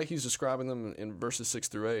 And from the way he's describing them in verses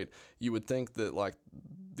 6-8, you would think that, like,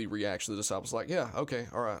 the reaction of the disciples, like, yeah, okay,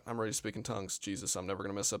 all right, I'm ready to speak in tongues. Jesus, I'm never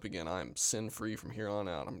going to mess up again. I'm sin-free from here on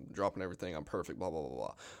out. I'm dropping everything. I'm perfect, blah, blah, blah,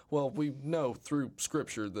 blah. Well, we know through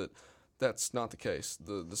Scripture that that's not the case.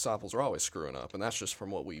 The disciples are always screwing up, and that's just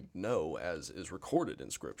from what we know as is recorded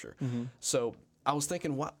in Scripture. Mm-hmm. So I was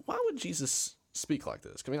thinking, why would Jesus speak like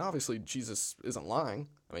this? I mean, obviously, Jesus isn't lying.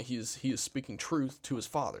 I mean, he is speaking truth to his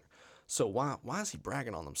Father. So why is he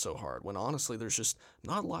bragging on them so hard when honestly there's just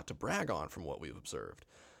not a lot to brag on from what we've observed?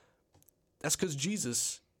 That's because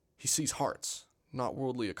Jesus, he sees hearts, not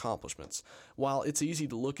worldly accomplishments. While it's easy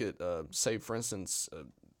to look at, say, for instance,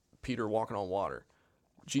 Peter walking on water,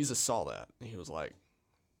 Jesus saw that, and he was like,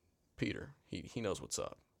 Peter, he knows what's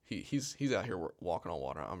up. He's out here walking on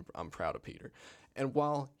water. I'm proud of Peter. And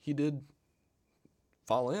while he did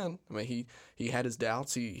fall in, I mean, he had his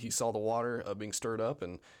doubts. He saw the water being stirred up,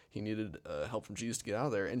 and he needed help from Jesus to get out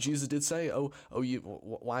of there. And Jesus did say,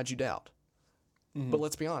 why'd you doubt? Mm-hmm. But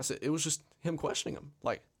let's be honest, it was just him questioning him.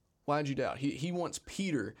 Like, why'd you doubt? He wants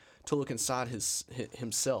Peter to look inside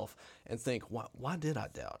himself and think, why did I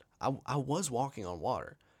doubt? I was walking on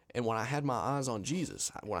water. And when I had my eyes on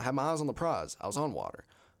Jesus, when I had my eyes on the prize, I was on water.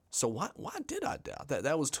 So why did I doubt?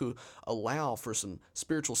 That was to allow for some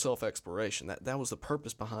spiritual self-exploration. That was the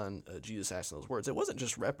purpose behind Jesus asking those words. It wasn't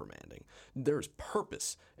just reprimanding. There's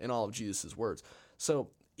purpose in all of Jesus' words. So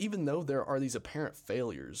even though there are these apparent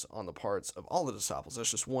failures on the parts of all the disciples,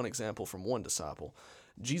 that's just one example from one disciple,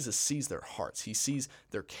 Jesus sees their hearts. He sees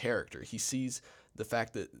their character. He sees the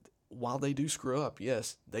fact that while they do screw up,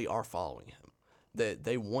 yes, they are following him. That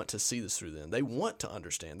they want to see this through them. They want to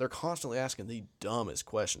understand. They're constantly asking the dumbest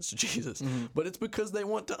questions to Jesus, but it's because they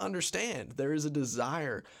want to understand. There is a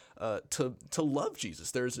desire to love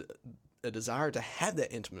Jesus. There's a desire to have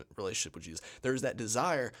that intimate relationship with Jesus. There's that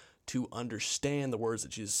desire to understand the words that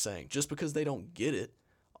Jesus is saying. Just because they don't get it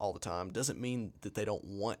all the time doesn't mean that they don't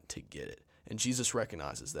want to get it. And Jesus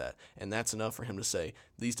recognizes that. And that's enough for him to say,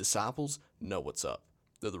 these disciples know what's up.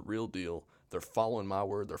 They're the real deal. They're following my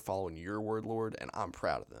word. They're following your word, Lord, and I'm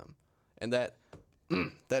proud of them. And that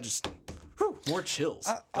just, more chills.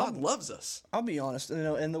 God loves us. I'll be honest,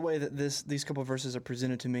 in the way that these couple of verses are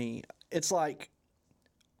presented to me, it's like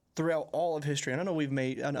throughout all of history, and I know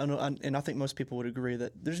and I think most people would agree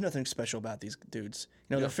that there's nothing special about these dudes.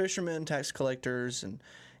 They're fishermen, tax collectors,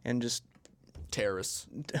 and just terrorists.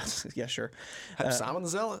 Yeah, sure. Simon the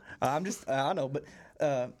Zealot. I know, but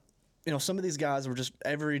some of these guys were just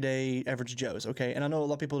everyday average Joes. Okay, and I know a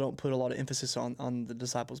lot of people don't put a lot of emphasis on the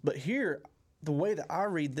disciples, but here, the way that I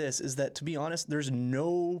read this is that, to be honest, there's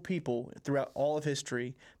no people throughout all of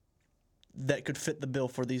history that could fit the bill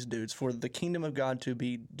for these dudes, for the kingdom of God to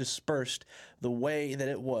be dispersed the way that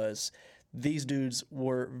it was. These dudes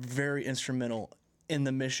were very instrumental in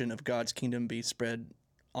the mission of God's kingdom be spread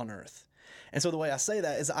on earth. And so the way I say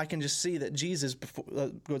that is I can just see that Jesus,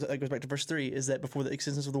 goes back to verse 3, is that before the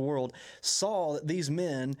existence of the world, saw that these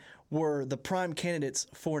men were the prime candidates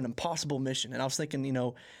for an impossible mission. And I was thinking,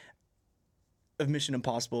 of Mission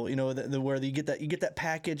Impossible, where you get that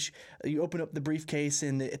package, you open up the briefcase,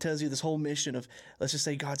 and it tells you this whole mission of, let's just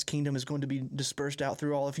say, God's kingdom is going to be dispersed out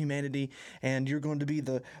through all of humanity, and you're going to be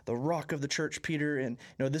the rock of the church, Peter, and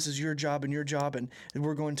this is your job, and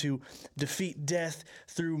we're going to defeat death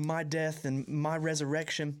through my death and my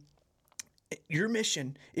resurrection. Your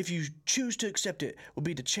mission, if you choose to accept it, will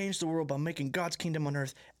be to change the world by making God's kingdom on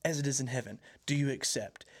earth as it is in heaven. Do you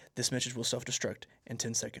accept? This message will self-destruct in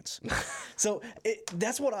 10 seconds. So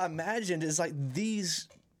that's what I imagined is like these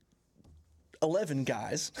 11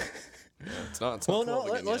 guys. Yeah, it's not 12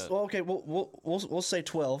 again yet. We'll say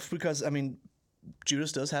 12 because,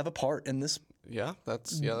 Judas does have a part in this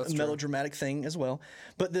that's melodramatic thing as well.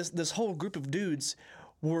 But this whole group of dudes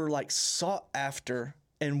were like sought after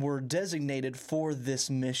and were designated for this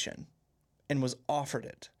mission and was offered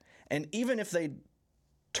it. And even if they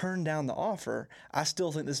turned down the offer, I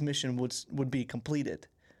still think this mission would be completed.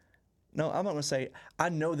 No, I'm not going to say, I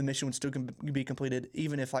know the mission would still be completed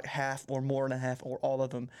even if like half or more than a half or all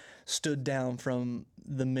of them stood down from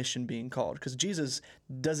the mission being called. Because Jesus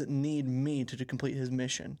doesn't need me to complete his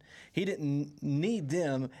mission. He didn't need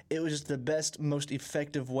them. It was just the best, most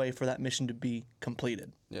effective way for that mission to be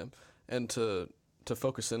completed. Yeah, and to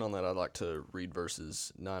focus in on that, I'd like to read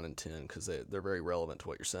verses 9 and 10 because they're very relevant to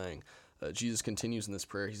what you're saying. Jesus continues in this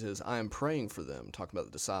prayer. He says, I am praying for them, talking about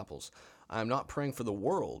the disciples. I am not praying for the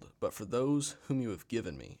world, but for those whom you have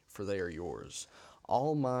given me, for they are yours.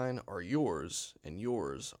 All mine are yours, and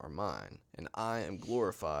yours are mine, and I am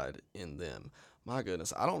glorified in them. My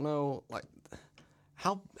goodness, I don't know,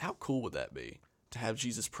 how cool would that be to have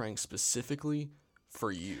Jesus praying specifically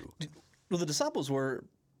for you? Well, the disciples were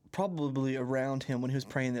probably around him when he was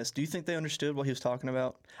praying this. Do you think they understood what he was talking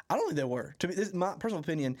about? I don't think they were. To me, this is my personal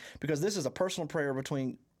opinion, because this is a personal prayer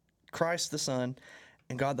between Christ the Son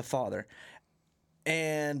and God the Father.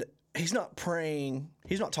 And he's not talking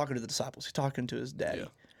to the disciples. He's talking to his daddy. Yeah.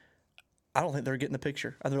 I don't think they're getting the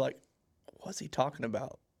picture. They're like, what's he talking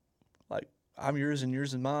about? Like, I'm yours and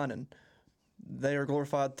yours and mine, and they are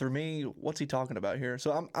glorified through me. What's he talking about here?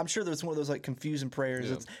 So I'm sure there's one of those like confusing prayers.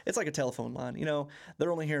 Yeah. It's like a telephone line.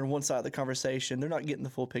 They're only hearing one side of the conversation. They're not getting the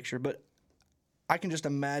full picture. But I can just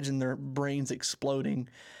imagine their brains exploding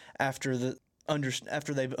after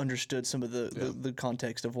they've understood some of the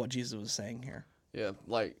context of what Jesus was saying here. Yeah,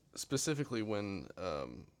 like specifically when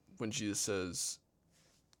Jesus says,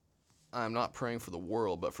 I'm not praying for the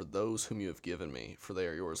world, but for those whom you have given me, for they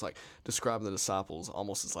are yours. Like, describing the disciples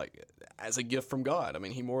almost as a gift from God.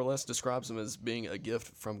 He more or less describes them as being a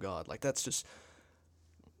gift from God. Like, that's just,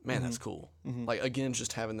 man, mm-hmm. That's cool. Mm-hmm. Like, again,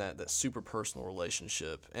 just having that super personal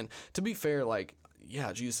relationship. And to be fair,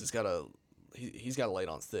 Jesus has got to, he's got to lay it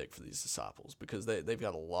on thick for these disciples because they've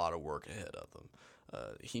got a lot of work ahead of them.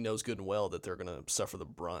 He knows good and well that they're going to suffer the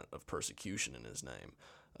brunt of persecution in his name.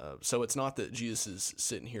 So it's not that Jesus is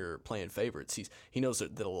sitting here playing favorites. He knows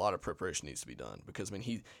that a lot of preparation needs to be done because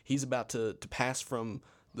he's about to pass from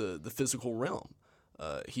the physical realm.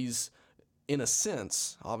 He's, in a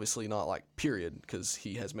sense, obviously not like period, because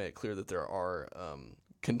he has made it clear that there are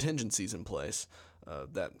contingencies in place.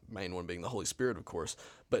 That main one being the Holy Spirit, of course.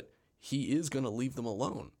 But he is going to leave them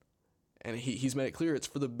alone, and he's made it clear it's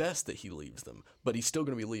for the best that he leaves them. But he's still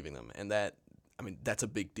going to be leaving them, and that's a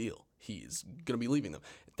big deal. He's going to be leaving them.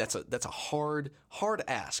 That's a hard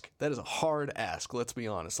ask. That is a hard ask. Let's be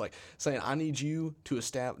honest. Like saying, I need you to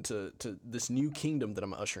establish to this new kingdom that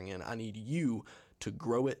I'm ushering in. I need you to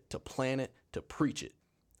grow it, to plant it, to preach it.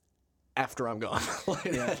 after I'm gone.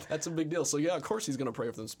 That's a big deal. So yeah, of course he's going to pray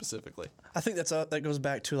for them specifically. I think that goes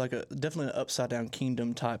back to like definitely an upside down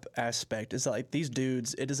kingdom type aspect. It's like these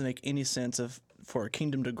dudes, it doesn't make any sense for a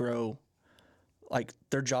kingdom to grow. Like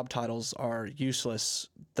their job titles are useless.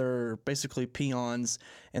 They're basically peons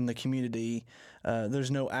in the community.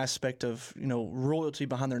 There's no aspect of royalty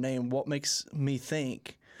behind their name. What makes me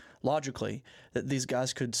think logically that these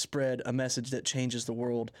guys could spread a message that changes the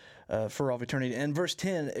world for all of eternity? And verse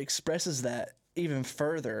 10 expresses that even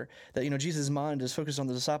further, that Jesus' mind is focused on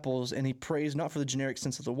the disciples, and he prays not for the generic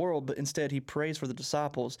sense of the world, but instead he prays for the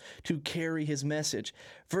disciples to carry his message.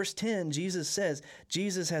 Verse 10, Jesus says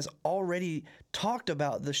Jesus has already talked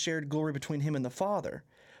about the shared glory between him and the Father,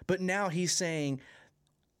 but now he's saying,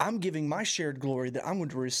 I'm giving my shared glory that I'm going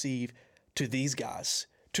to receive to these guys,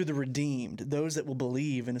 to the redeemed, those that will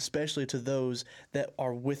believe, and especially to those that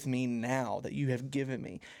are with me now that you have given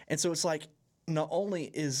me. And so it's like, not only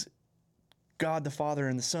is God the Father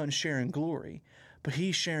and the Son sharing glory, but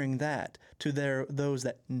he's sharing that to those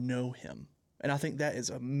that know him. And I think that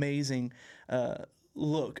is amazing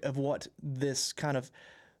look of what this kind of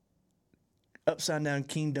upside down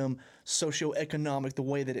kingdom, socioeconomic, the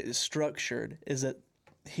way that it is structured, is that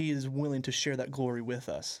he is willing to share that glory with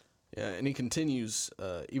us. Yeah, and he continues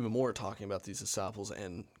even more talking about these disciples,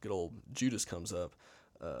 and good old Judas comes up.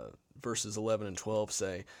 Verses 11 and 12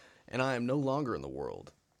 say, "And I am no longer in the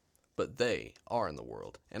world, but they are in the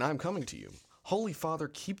world, and I am coming to you. Holy Father,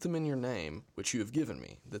 keep them in your name, which you have given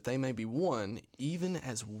me, that they may be one, even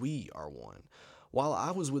as we are one. While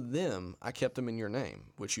I was with them, I kept them in your name,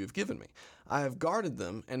 which you have given me. I have guarded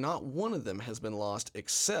them, and not one of them has been lost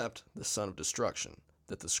except the son of destruction,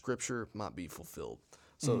 that the scripture might be fulfilled."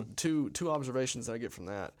 So two observations that I get from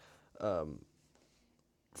that.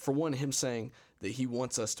 For one, him saying that he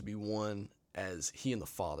wants us to be one as he and the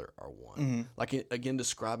Father are one. Like, again,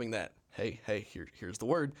 describing that, here's the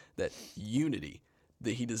word, that unity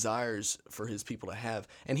that he desires for his people to have.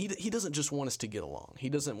 And he doesn't just want us to get along. He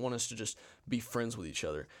doesn't want us to just be friends with each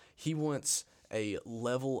other. He wants a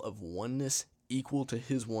level of oneness equal to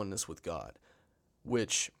his oneness with God,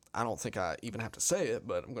 which I don't think I even have to say it,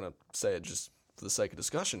 but I'm going to say it just for the sake of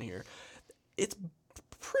discussion here. It's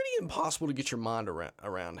pretty impossible to get your mind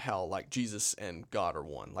around how like Jesus and God are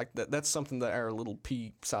one. Like that's something that our little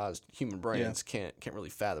pea-sized human brains can't really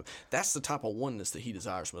fathom. That's the type of oneness that he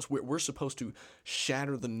desires from us. We're supposed to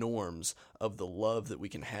shatter the norms of the love that we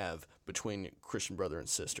can have between Christian brother and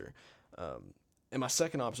sister. And my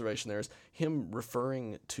second observation there is him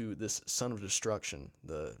referring to this son of destruction,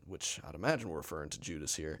 which I'd imagine we're referring to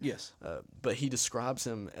Judas here. Yes. But he describes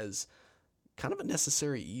him as kind of a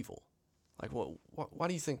necessary evil. Like, why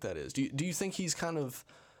do you think that is? Do you think he's kind of,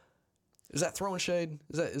 is that throwing shade?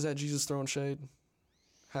 Is that Jesus throwing shade?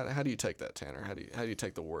 How do you take that, Tanner? How do you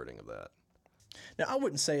take the wording of that? Now, I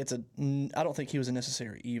wouldn't say I don't think he was a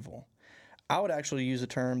necessary evil. I would actually use the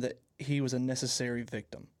term that he was a necessary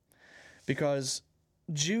victim. Because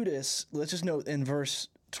Judas, let's just note in verse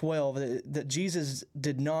 12 that Jesus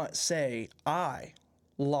did not say, I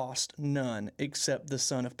lost none except the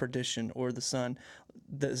son of perdition, or the son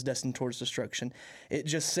that is destined towards destruction. It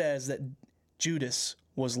just says that Judas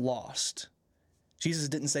was lost. Jesus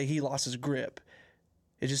didn't say he lost his grip.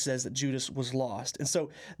 It just says that Judas was lost. And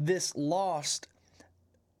so this lost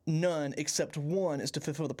none except one is to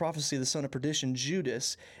fulfill the prophecy of the son of perdition.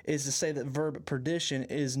 Judas is to say that verb perdition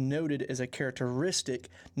is noted as a characteristic,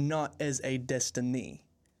 not as a destiny.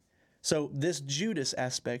 So this Judas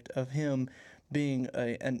aspect of him being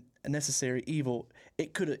a necessary evil,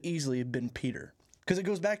 it could have easily been Peter. Because it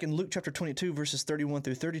goes back in Luke chapter 22, verses 31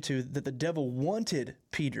 through 32, that the devil wanted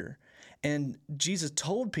Peter. And Jesus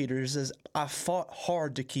told Peter, he says, I fought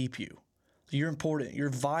hard to keep you. You're important. You're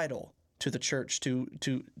vital to the church,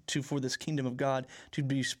 for this kingdom of God to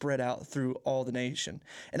be spread out through all the nation.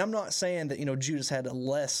 And I'm not saying that, Judas had a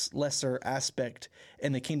lesser aspect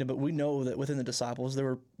in the kingdom, but we know that within the disciples, there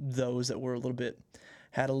were those that were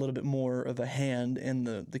had a little bit more of a hand in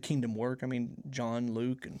the kingdom work. I mean, John,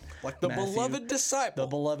 Luke, and like the Matthew, beloved disciple. The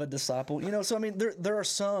beloved disciple. So I mean, there are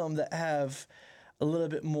some that have a little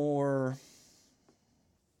bit more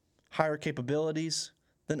higher capabilities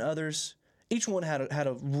than others. Each one had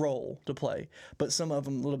a role to play, but some of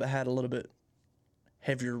them had a little bit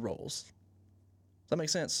heavier roles. Does that make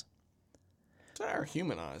sense? To our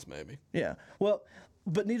human eyes, maybe. Yeah. Well,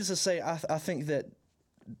 but needless to say, I think that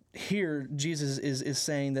here Jesus is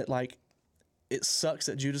saying that, like, it sucks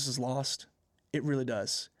that Judas is lost. It really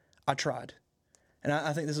does. I tried. And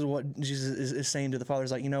I think this is what Jesus is saying to the Father.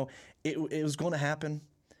 Is like, it was going to happen.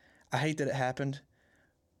 I hate that it happened,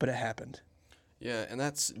 but it happened. Yeah, and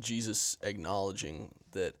that's Jesus acknowledging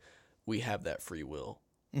that we have that free will.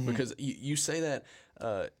 Because you say that,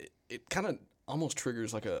 it kind of almost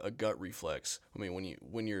triggers like a gut reflex. I mean,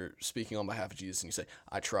 when you're speaking on behalf of Jesus and you say,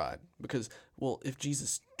 I tried. Because, well, if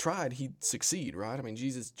Jesus tried, he'd succeed, right? I mean,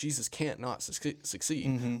 Jesus can't not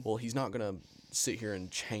succeed. Well, he's not going to sit here and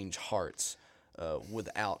change hearts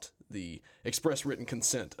without the express written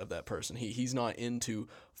consent of that person. He's not into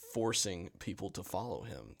forcing people to follow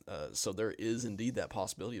him. So there is indeed that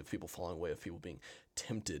possibility of people falling away, of people being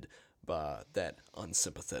tempted by that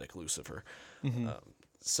unsympathetic Lucifer.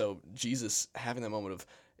 So Jesus having that moment of,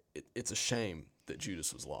 it's a shame that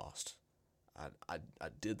Judas was lost. I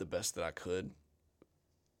did the best that I could,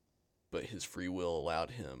 but his free will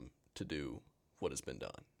allowed him to do what has been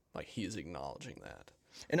done. Like, he is acknowledging that.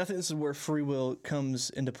 And I think this is where free will comes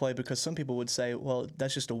into play, because some people would say, well,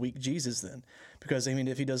 that's just a weak Jesus then. Because, I mean,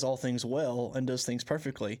 if he does all things well and does things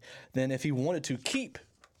perfectly, then if he wanted to keep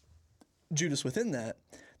Judas within that,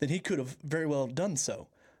 then he could have very well done so.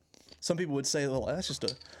 Some people would say, well, that's just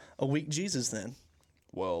a weak Jesus then.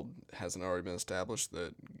 Well, hasn't it already been established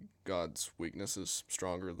that God's weakness is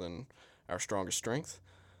stronger than our strongest strength?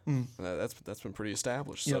 That's been pretty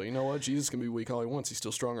established. So, you know what? Jesus can be weak all he wants. He's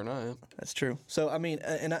still stronger than I am. That's true. So, I mean,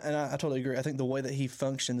 and I totally agree. I think the way that he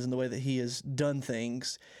functions and the way that he has done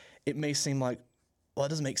things, it may seem like, well, it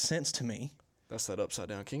doesn't make sense to me. That's that upside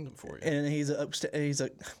down kingdom for you. And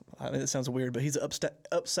I mean, it sounds weird, but he's an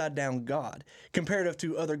upside down God comparative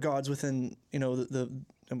to other gods within,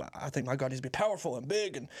 I think my God needs to be powerful and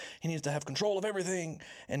big, and he needs to have control of everything,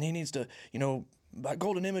 and he needs to, that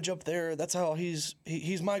golden image up there, that's how he's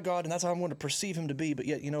my God, and that's how I'm going to perceive him to be. But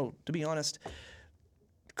yet, to be honest,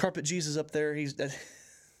 carpet Jesus up there, That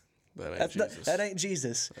ain't Jesus. That ain't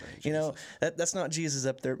Jesus. That's not Jesus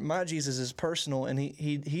up there. My Jesus is personal, and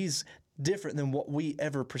he's different than what we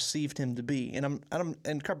ever perceived him to be. And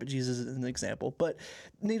carpet Jesus is an example. But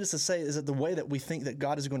needless to say, is that the way that we think that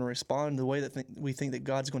God is going to respond, the way that we think that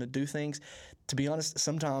God's going to do things, to be honest,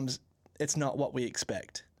 sometimes it's not what we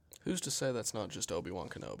expect. Who's to say that's not just Obi-Wan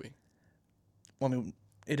Kenobi? Well, I mean,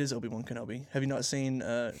 it is Obi-Wan Kenobi. Have you not seen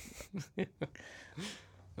Aunt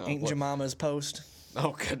Jemima's post?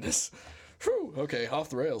 Oh, goodness. Whew, okay,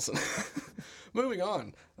 off the rails. Moving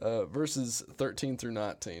on, verses 13 through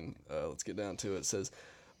 19. Let's get down to it. It says,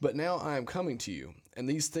 "But now I am coming to you, and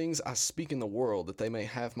these things I speak in the world, that they may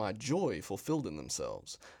have my joy fulfilled in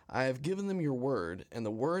themselves. I have given them your word, and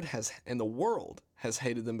the world has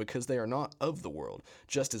hated them, because they are not of the world,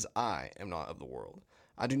 just as I am not of the world.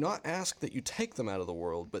 I do not ask that you take them out of the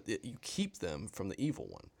world, but that you keep them from the evil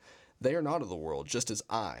one. They are not of the world, just as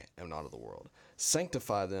I am not of the world.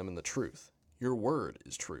 Sanctify them in the truth. Your word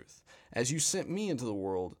is truth. As you sent me into the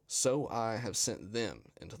world, so I have sent them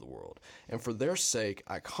into the world. And for their sake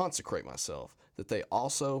I consecrate myself, that they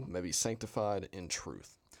also may be sanctified in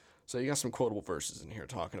truth." So you got some quotable verses in here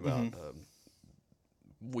talking about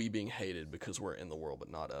we being hated because we're in the world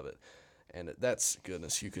but not of it. And that's,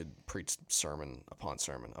 goodness, you could preach sermon upon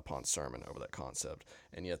sermon upon sermon over that concept.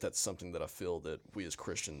 And yet that's something that I feel that we as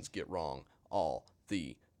Christians get wrong all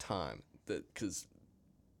the time. Because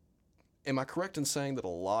am I correct in saying that a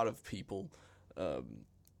lot of people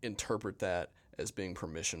interpret that as being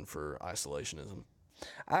permission for isolationism?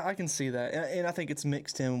 I can see that, and I think it's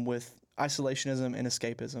mixed in with isolationism and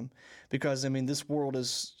escapism, because, I mean, this world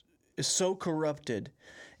is so corrupted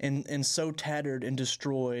and so tattered and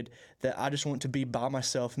destroyed that I just want to be by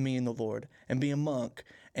myself, me and the Lord, and be a monk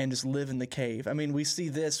and just live in the cave. I mean, we see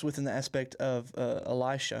this within the aspect of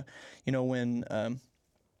Elisha, when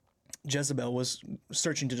Jezebel was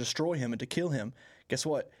searching to destroy him and to kill him. Guess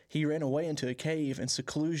what? He ran away into a cave in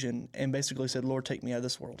seclusion and basically said, "Lord, take me out of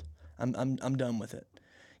this world. I'm done with it."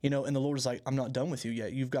 And the Lord is like, "I'm not done with you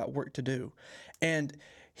yet. You've got work to do." And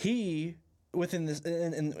he, within this,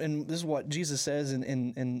 and this is what Jesus says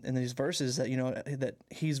in these verses, that that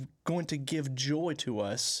he's going to give joy to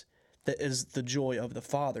us that is the joy of the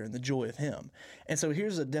Father and the joy of him. And so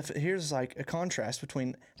here's like a contrast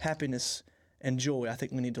between happiness and joy I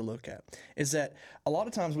think we need to look at, is that a lot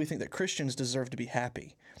of times we think that Christians deserve to be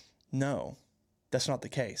happy. No, that's not the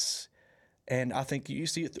case. And I think you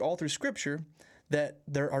see it all through Scripture that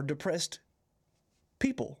there are depressed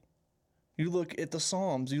people. You look at the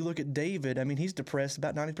Psalms, you look at David, I mean, he's depressed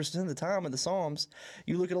about 90% of the time in the Psalms.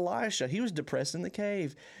 You look at Elisha, he was depressed in the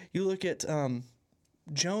cave. You look at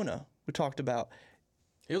Jonah, we talked about.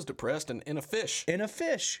 He was depressed in a fish. In a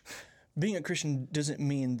fish. Being a Christian doesn't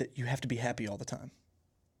mean that you have to be happy all the time,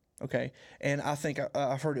 okay? And I think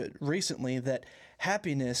I've heard it recently that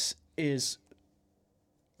happiness is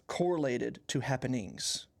correlated to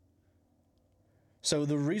happenings. So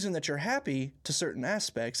the reason that you're happy to certain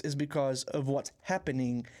aspects is because of what's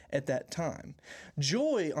happening at that time.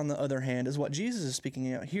 Joy, on the other hand, is what Jesus is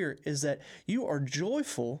speaking out here, is that you are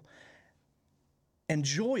joyful and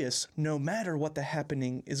joyous no matter what the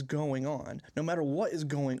happening is going on, no matter what is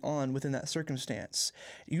going on within that circumstance.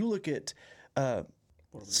 You look at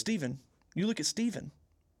Stephen. You look at Stephen.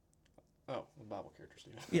 Oh, the Bible character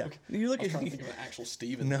Stephen. Yeah, Okay. you look I was at trying to think of an actual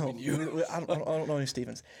Stephen. no, I don't know any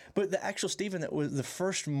Stephens, but the actual Stephen that was the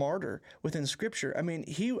first martyr within Scripture. I mean,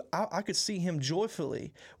 I could see him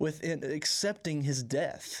joyfully within accepting his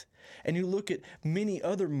death. And you look at many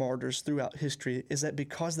other martyrs throughout history, is that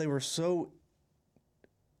because they were so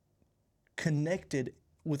connected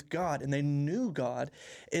with God and they knew God,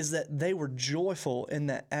 is that they were joyful in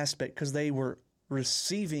that aspect because they were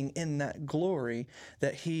receiving in that glory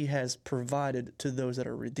that he has provided to those that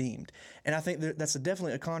are redeemed. And I think that's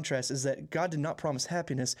definitely a contrast, is that God did not promise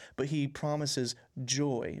happiness, but he promises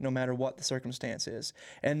joy no matter what the circumstance is.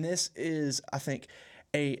 And this is, I think,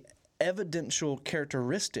 a evidential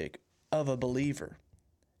characteristic of a believer,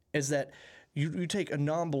 is that you take a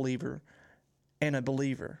non-believer and a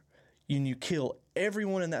believer, and you kill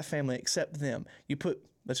everyone in that family except them. You put,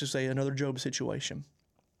 let's just say, another Job situation.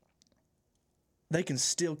 They can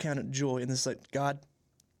still count it joy. And it's like, God,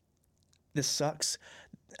 this sucks.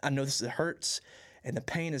 I know this hurts and the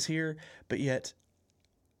pain is here, but yet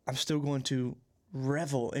I'm still going to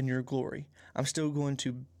revel in your glory. I'm still going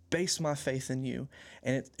to base my faith in you.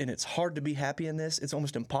 And it's hard to be happy in this. It's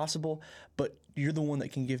almost impossible, but you're the one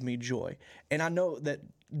that can give me joy. And I know that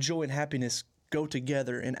joy and happiness go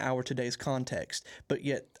together in our today's context, but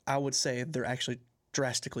yet I would say they're actually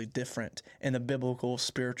drastically different in the biblical,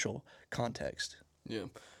 spiritual context. Yeah.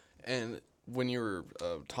 And when you were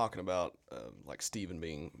talking about like Stephen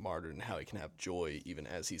being martyred and how he can have joy even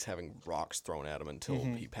as he's having rocks thrown at him until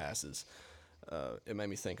he passes, it made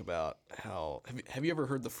me think about how, have you ever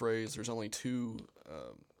heard the phrase, there's only two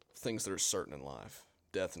things that are certain in life,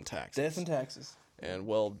 death and taxes? Death and taxes. And,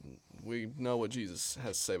 well, we know what Jesus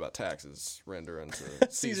has to say about taxes. Render unto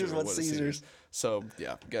Caesar's Caesar what's Caesar's. So,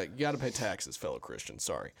 yeah, you got to pay taxes, fellow Christians.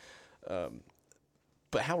 Sorry.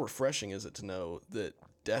 But how refreshing is it to know that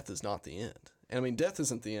death is not the end? And, I mean, death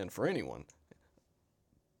isn't the end for anyone.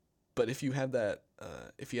 But if you have that,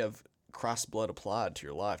 if you have Christ's blood applied to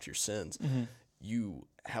your life, to your sins, you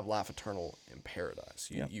have life eternal in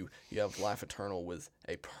paradise. You have life eternal with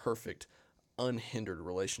a perfect, unhindered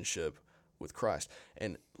relationship with Christ.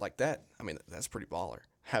 And like that, I mean, that's pretty baller,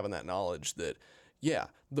 having that knowledge that, yeah,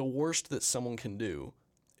 the worst that someone can do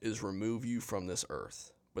is remove you from this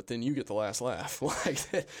earth, but then you get the last laugh. Like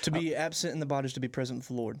to be absent in the body is to be present with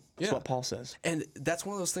the Lord. That's what Paul says. And that's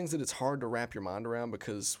one of those things that it's hard to wrap your mind around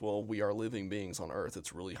because, well, we are living beings on earth.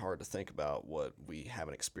 It's really hard to think about what we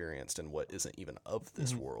haven't experienced and what isn't even of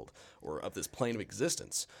this world or of this plane of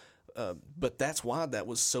existence. But that's why that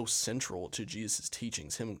was so central to Jesus'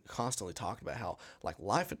 teachings, him constantly talking about how, like,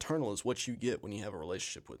 life eternal is what you get when you have a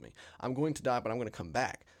relationship with me. I'm going to die, but I'm going to come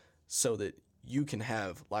back so that you can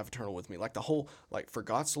have life eternal with me. Like the whole, like, for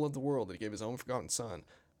God so loved the world that he gave his only forgotten son.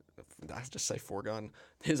 Did I just say forgotten?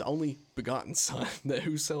 His only begotten son, that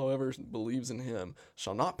whosoever believes in him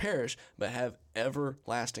shall not perish, but have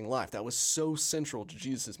everlasting life. That was so central to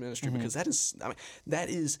Jesus' ministry because that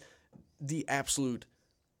is the absolute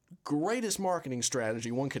greatest marketing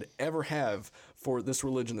strategy one could ever have for this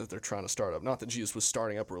religion that they're trying to start up. Not that Jesus was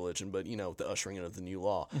starting up a religion, but, you know, the ushering in of the new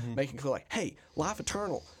law. Making clear, like, hey, life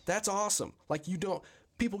eternal, that's awesome. Like,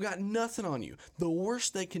 people got nothing on you. The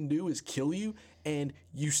worst they can do is kill you, and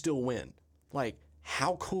you still win. Like,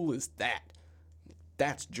 how cool is that?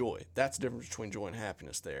 That's joy. That's the difference between joy and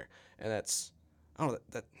happiness there. And that's, I don't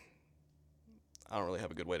know, I don't really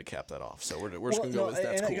have a good way to cap that off. So we're just going to go with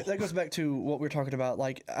that's cool. That goes back to what we were talking about.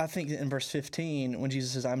 Like, I think in verse 15, when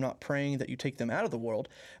Jesus says, I'm not praying that you take them out of the world,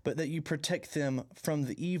 but that you protect them from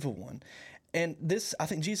the evil one. And this, I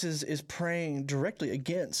think Jesus is praying directly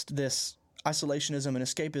against this isolationism and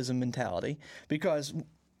escapism mentality, because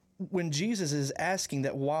when Jesus is asking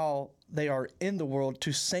that while they are in the world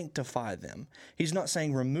to sanctify them, he's not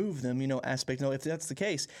saying remove them, aspect. No, if that's the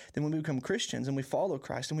case, then when we become Christians and we follow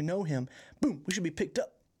Christ and we know him, boom, we should be picked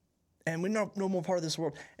up. And we're no more part of this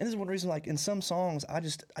world. And this is one reason, like, in some songs, I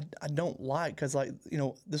don't like, because, like,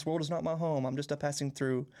 this world is not my home. I'm just a passing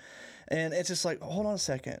through. And it's just like, hold on a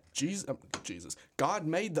second. Jesus. God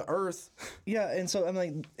made the earth. Yeah, and so, I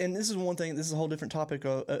mean, and this is one thing, this is a whole different topic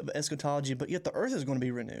of eschatology, but yet the earth is going to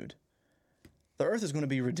be renewed. The earth is going to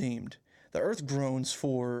be redeemed. The earth groans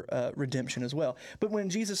for redemption as well. But when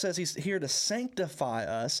Jesus says he's here to sanctify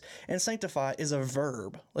us, and sanctify is a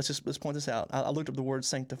verb. Let's point this out. I looked up the word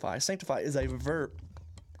sanctify. Sanctify is a verb.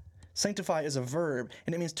 Sanctify is a verb,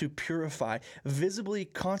 and it means to purify, visibly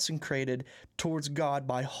consecrated towards God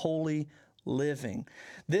by holy living.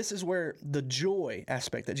 This is where the joy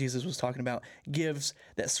aspect that Jesus was talking about gives,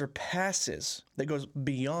 that surpasses, that goes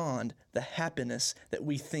beyond the happiness that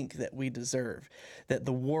we think that we deserve, that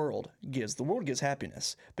the world gives. The world gives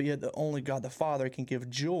happiness, but yet the only God the Father can give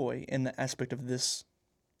joy in the aspect of this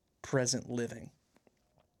present living.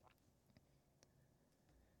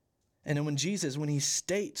 And then when he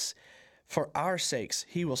states, for our sakes,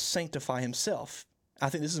 he will sanctify himself. I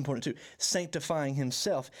think this is important too. Sanctifying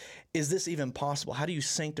himself. Is this even possible? How do you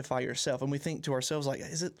sanctify yourself? And we think to ourselves, like,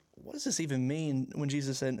 what does this even mean when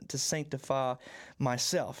Jesus said to sanctify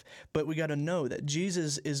myself? But we got to know that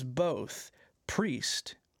Jesus is both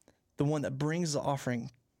priest, the one that brings the offering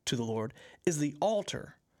to the Lord, is the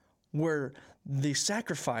altar where the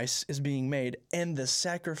sacrifice is being made, and the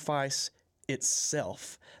sacrifice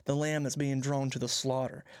itself, the lamb that's being drawn to the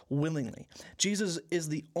slaughter willingly. Jesus is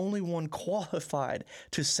the only one qualified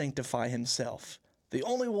to sanctify himself. The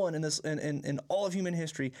only one in all of human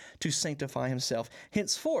history to sanctify himself.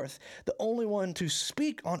 Henceforth, the only one to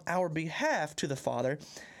speak on our behalf to the Father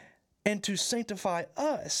and to sanctify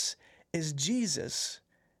us is Jesus,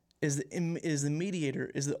 is the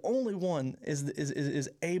mediator, is the only one is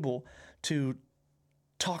able to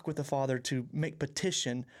talk with the Father, to make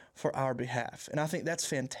petition for our behalf. And I think that's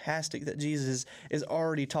fantastic that Jesus is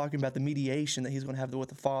already talking about the mediation that he's going to have with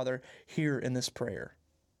the Father here in this prayer.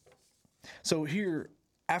 So here,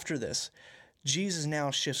 after this, Jesus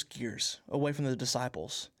now shifts gears away from the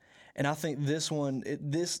disciples. And I think this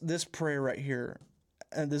prayer right here,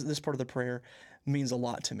 and this part of the prayer means a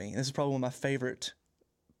lot to me. And this is probably one of my favorite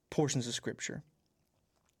portions of Scripture.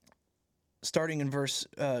 Starting in I'm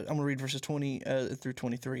going to read verses 20 through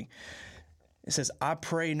 23. It says, I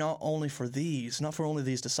pray not only for only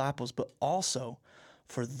these disciples, but also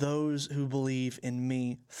for those who believe in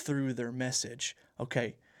me through their message.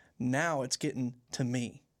 Okay, now it's getting to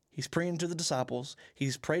me. He's praying to the disciples.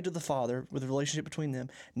 He's prayed to the Father with a relationship between them.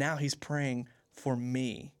 Now he's praying for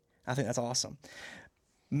me. I think that's awesome.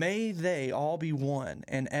 May they all be one,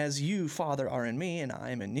 and as you, Father, are in me, and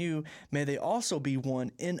I am in you, may they also be one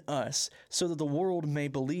in us, so that the world may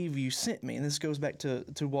believe you sent me. And this goes back to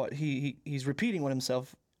what he's repeating what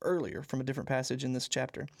himself earlier from a different passage in this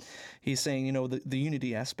chapter. He's saying, the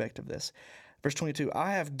unity aspect of this. Verse 22,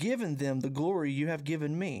 I have given them the glory you have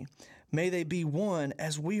given me. May they be one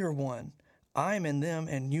as we are one. I am in them,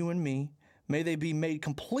 and you in me. May they be made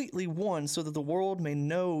completely one, so that the world may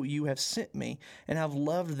know you have sent me and have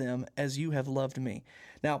loved them as you have loved me.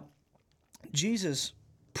 Now, Jesus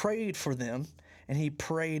prayed for them, and he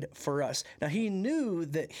prayed for us. Now, he knew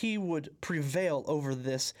that he would prevail over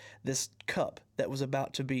this cup that was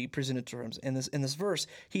about to be presented to him. In this verse,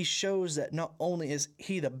 he shows that not only is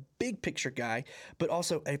he the big picture guy, but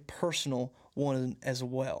also a personal one as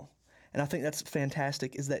well. And I think that's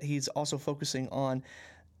fantastic, is that he's also focusing on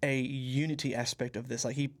a unity aspect of this.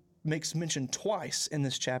 Like, he makes mention twice in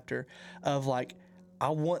this chapter of, like, I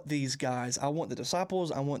want these guys, I want the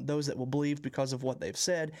disciples, I want those that will believe because of what they've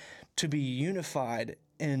said to be unified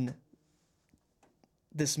in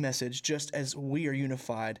this message, just as we are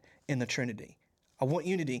unified in the Trinity. I want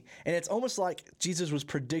unity. And it's almost like Jesus was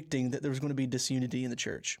predicting that there was going to be disunity in the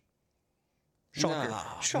church. Shocker.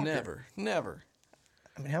 Nah, Shocker. Never.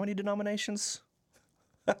 I mean, how many denominations?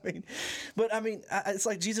 It's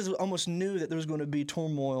like Jesus almost knew that there was going to be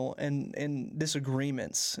turmoil and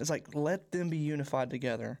disagreements. It's like, let them be unified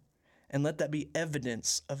together, and let that be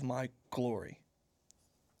evidence of my glory.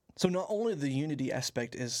 So not only the unity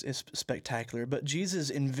aspect is spectacular, but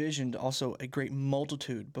Jesus envisioned also a great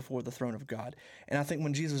multitude before the throne of God. And I think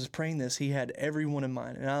when Jesus was praying this, he had everyone in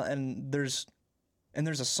mind. And there's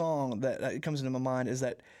a song that comes into my mind, is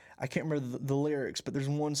that I can't remember the lyrics, but there's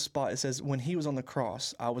one spot. It says, when he was on the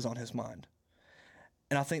cross, I was on his mind.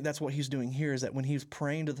 And I think that's what he's doing here, is that when he's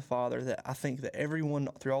praying to the Father, that I think that everyone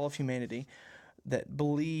through all of humanity that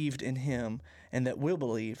believed in him and that will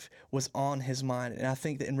believe was on his mind. And I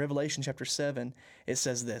think that in Revelation chapter 7, it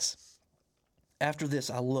says this, after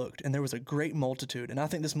this I looked, and there was a great multitude. And I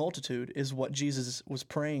think this multitude is what Jesus was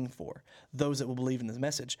praying for, those that will believe in his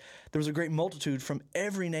message. There was a great multitude from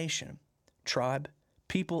every nation, tribe,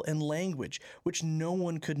 people, and language, which no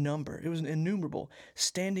one could number. It was innumerable,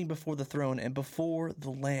 standing before the throne and before the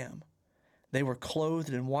Lamb. They were clothed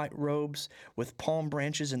in white robes with palm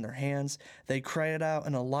branches in their hands. They cried out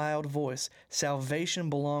in a loud voice, "Salvation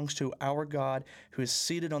belongs to our God who is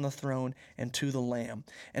seated on the throne and to the Lamb."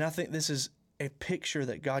 And I think this is a picture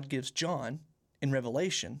that God gives John in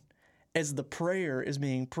Revelation as the prayer is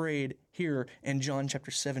being prayed here in John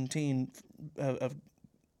chapter 17 of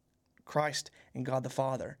Christ and God the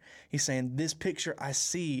Father. He's saying, this picture I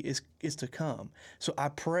see is to come. So I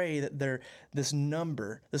pray that this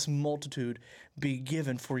number, this multitude be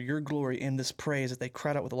given for your glory in this praise, that they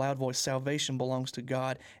cried out with a loud voice, "Salvation belongs to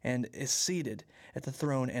God and is seated at the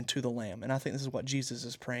throne and to the Lamb." And I think this is what Jesus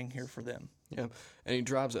is praying here for them. Yeah, and he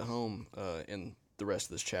drives it home in the rest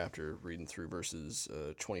of this chapter, reading through verses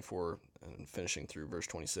 24 and finishing through verse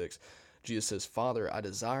 26. Jesus says, "Father, I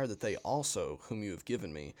desire that they also, whom you have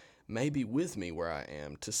given me, may be with me where I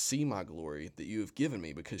am, to see my glory that you have given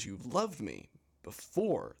me, because you loved me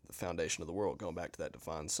before the foundation of the world." Going back to that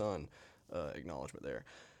divine Son acknowledgement there.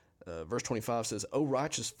 Verse 25 says, "O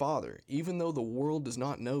righteous Father, even though the world does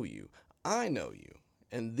not know you, I know you,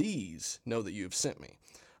 and these know that you have sent me.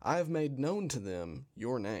 I have made known to them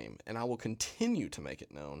your name, and I will continue to make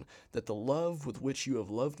it known, that the love with which you have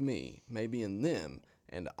loved me may be in them,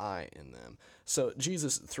 and I in them." So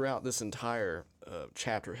Jesus, throughout this entire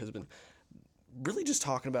chapter, has been really just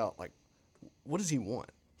talking about, like, what does he want?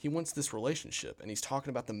 He wants this relationship, and he's talking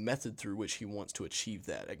about the method through which he wants to achieve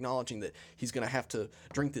that, acknowledging that he's going to have to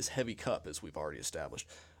drink this heavy cup, as we've already established,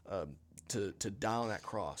 to die on that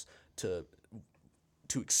cross, to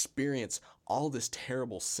experience all this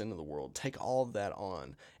terrible sin of the world, take all of that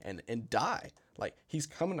on, and die. Like, he's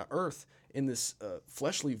coming to earth in this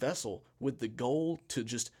fleshly vessel with the goal to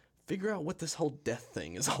just figure out what this whole death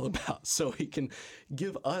thing is all about, so he can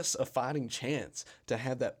give us a fighting chance to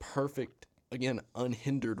have that perfect, again,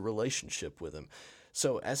 unhindered relationship with him.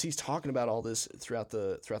 So as he's talking about all this throughout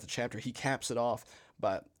the chapter, he caps it off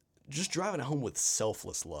by just driving it home with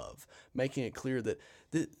selfless love, making it clear that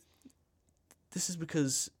this is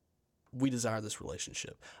because we desire this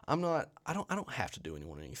relationship. I don't have to do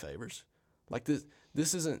anyone any favors. Like, this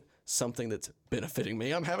isn't something that's benefiting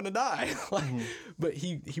me. I'm having to die. But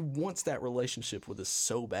he wants that relationship with us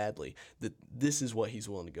so badly that this is what he's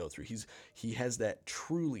willing to go through. He has that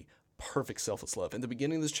truly perfect selfless love. In the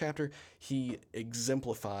beginning of this chapter, he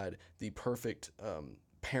exemplified the perfect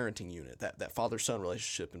parenting unit, that father-son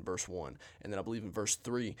relationship in verse 1. And then I believe in verse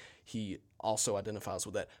 3, he also identifies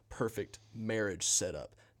with that perfect marriage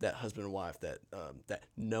setup, that husband and wife, that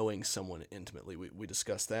knowing someone intimately. We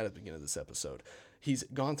discussed that at the beginning of this episode. He's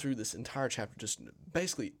gone through this entire chapter just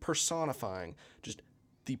basically personifying just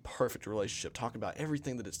the perfect relationship, talking about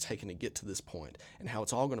everything that it's taken to get to this point and how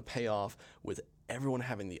it's all going to pay off with everyone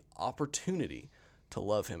having the opportunity to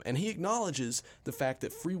love him. And he acknowledges the fact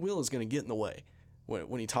that free will is going to get in the way.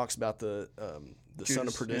 When he talks about the son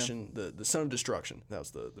of perdition, the son of destruction, that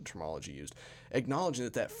was the terminology used, acknowledging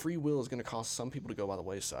that free will is going to cause some people to go by the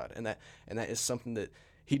wayside, and that is something that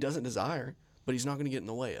he doesn't desire, but he's not going to get in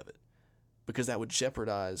the way of it, because that would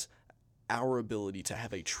jeopardize our ability to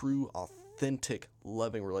have a true, authentic,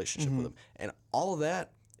 loving relationship with him. And all of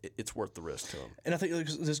that, it's worth the risk to him. And I think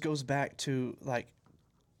this goes back to, like,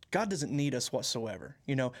 God doesn't need us whatsoever,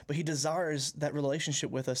 but he desires that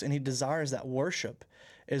relationship with us, and he desires that worship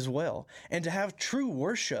as well. And to have true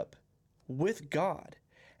worship with God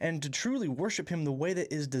and to truly worship him the way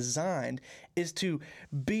that is designed is to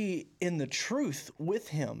be in the truth with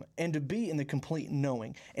him and to be in the complete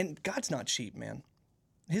knowing. And God's not cheap, man.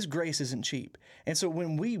 His grace isn't cheap. And so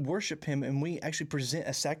when we worship him and we actually present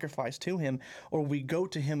a sacrifice to him, or we go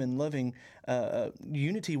to him in loving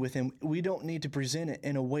unity with him, we don't need to present it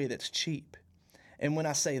in a way that's cheap. And when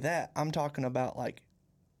I say that, I'm talking about, like,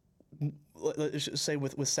 let's just say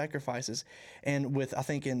with sacrifices, and with, I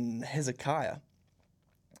think in Hezekiah,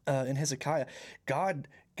 God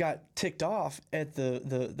got ticked off at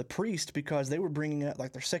the priest because they were bringing out,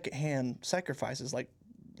 like, their secondhand sacrifices, like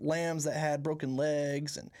lambs that had broken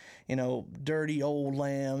legs, and dirty old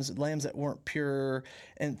lambs that weren't pure,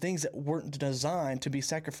 and things that weren't designed to be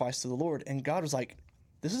sacrificed to the Lord. And God was like,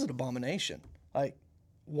 "This is an abomination. Like,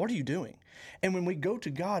 what are you doing?" And when we go to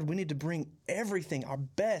God, we need to bring everything, our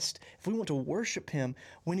best. If we want to worship him,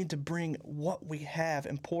 we need to bring what we have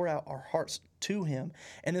and pour out our hearts to him.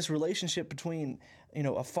 And this relationship between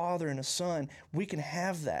a father and a son, we can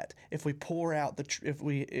have that if we pour out if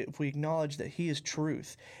we acknowledge that he is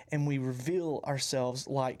truth, and we reveal ourselves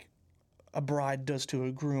like a bride does to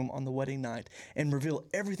a groom on the wedding night, and reveal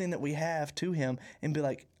everything that we have to him, and be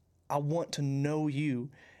like, "I want to know you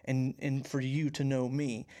and for you to know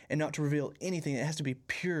me, and not to reveal anything. It has to be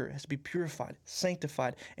pure, it has to be purified,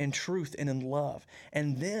 sanctified in truth and in love.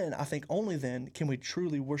 And then, I think only then, can we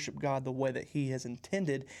truly worship God the way that he has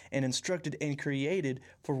intended and instructed and created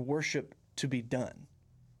for worship to be done.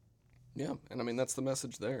 Yeah, and I mean, that's the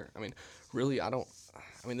message there. I mean, really,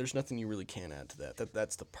 there's nothing you really can add to that.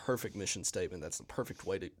 That's the perfect mission statement. That's the perfect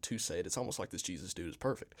way to say it. It's almost like this Jesus dude is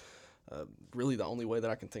perfect. Really, the only way that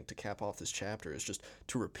I can think to cap off this chapter is just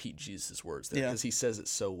to repeat Jesus' words there, because he says it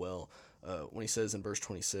so well when he says in verse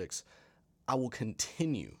 26, I will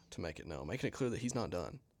continue to make it known, making it clear that he's not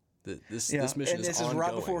done. That this mission is ongoing. And this is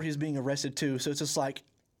right before he's being arrested, too, so it's just like,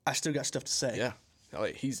 I still got stuff to say. Yeah.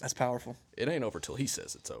 Like that's powerful. It ain't over till he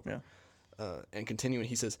says it's over. Yeah. And continuing,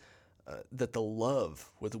 he says, that the love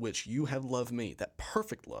with which you have loved me, that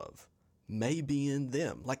perfect love, may be in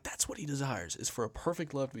them. Like, that's what he desires, is for a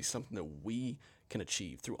perfect love to be something that we can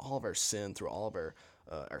achieve through all of our sin, through all of our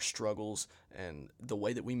struggles, and the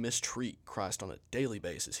way that we mistreat Christ on a daily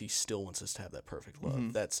basis. He still wants us to have that perfect love.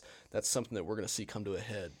 Mm-hmm. That's something that we're going to see come to a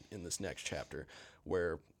head in this next chapter,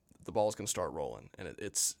 where the ball's going to start rolling, and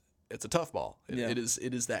it's a tough ball. It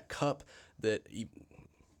is that cup that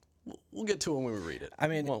we'll get to it when we read it. I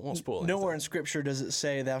mean, won't spoil it. Nowhere in Scripture does it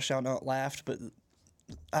say, "Thou shalt not laugh," but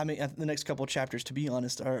I mean, the next couple of chapters, to be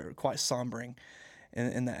honest, are quite sombering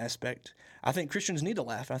in that aspect. I think Christians need to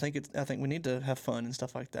laugh. I think we need to have fun and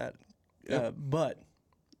stuff like that. Yeah. But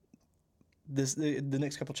the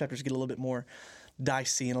next couple of chapters get a little bit more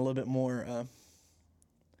dicey and a little bit more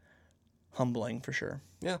humbling, for sure.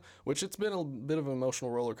 Yeah, which it's been a bit of an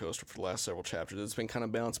emotional roller coaster for the last several chapters. It's been kind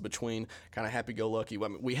of balanced between kind of happy-go-lucky. I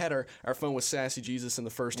mean, we had our fun with sassy Jesus in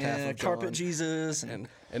the first half of John. Carpet Jesus. And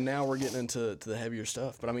now we're getting into the heavier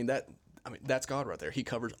stuff. But I mean, that's God right there. He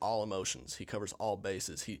covers all emotions. He covers all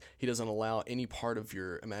bases. He doesn't allow any part of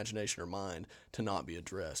your imagination or mind to not be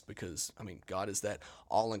addressed, because, I mean, God is that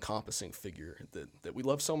all-encompassing figure that we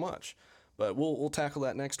love so much. But we'll tackle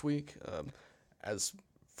that next week. As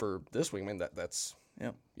for this week, I mean, that's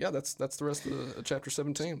the rest of chapter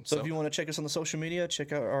 17. So if you want to check us on the social media,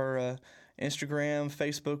 check out our Instagram,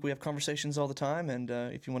 Facebook. We have conversations all the time. And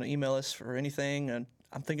if you want to email us for anything,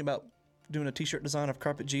 I'm thinking about doing a t-shirt design of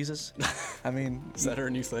Carpet Jesus. I mean, is that our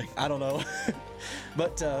new thing? I don't know.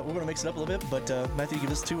 But we're going to mix it up a little bit. But Matthew, give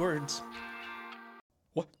us 2 words.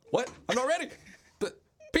 What? I'm not ready.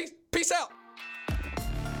 Peace out.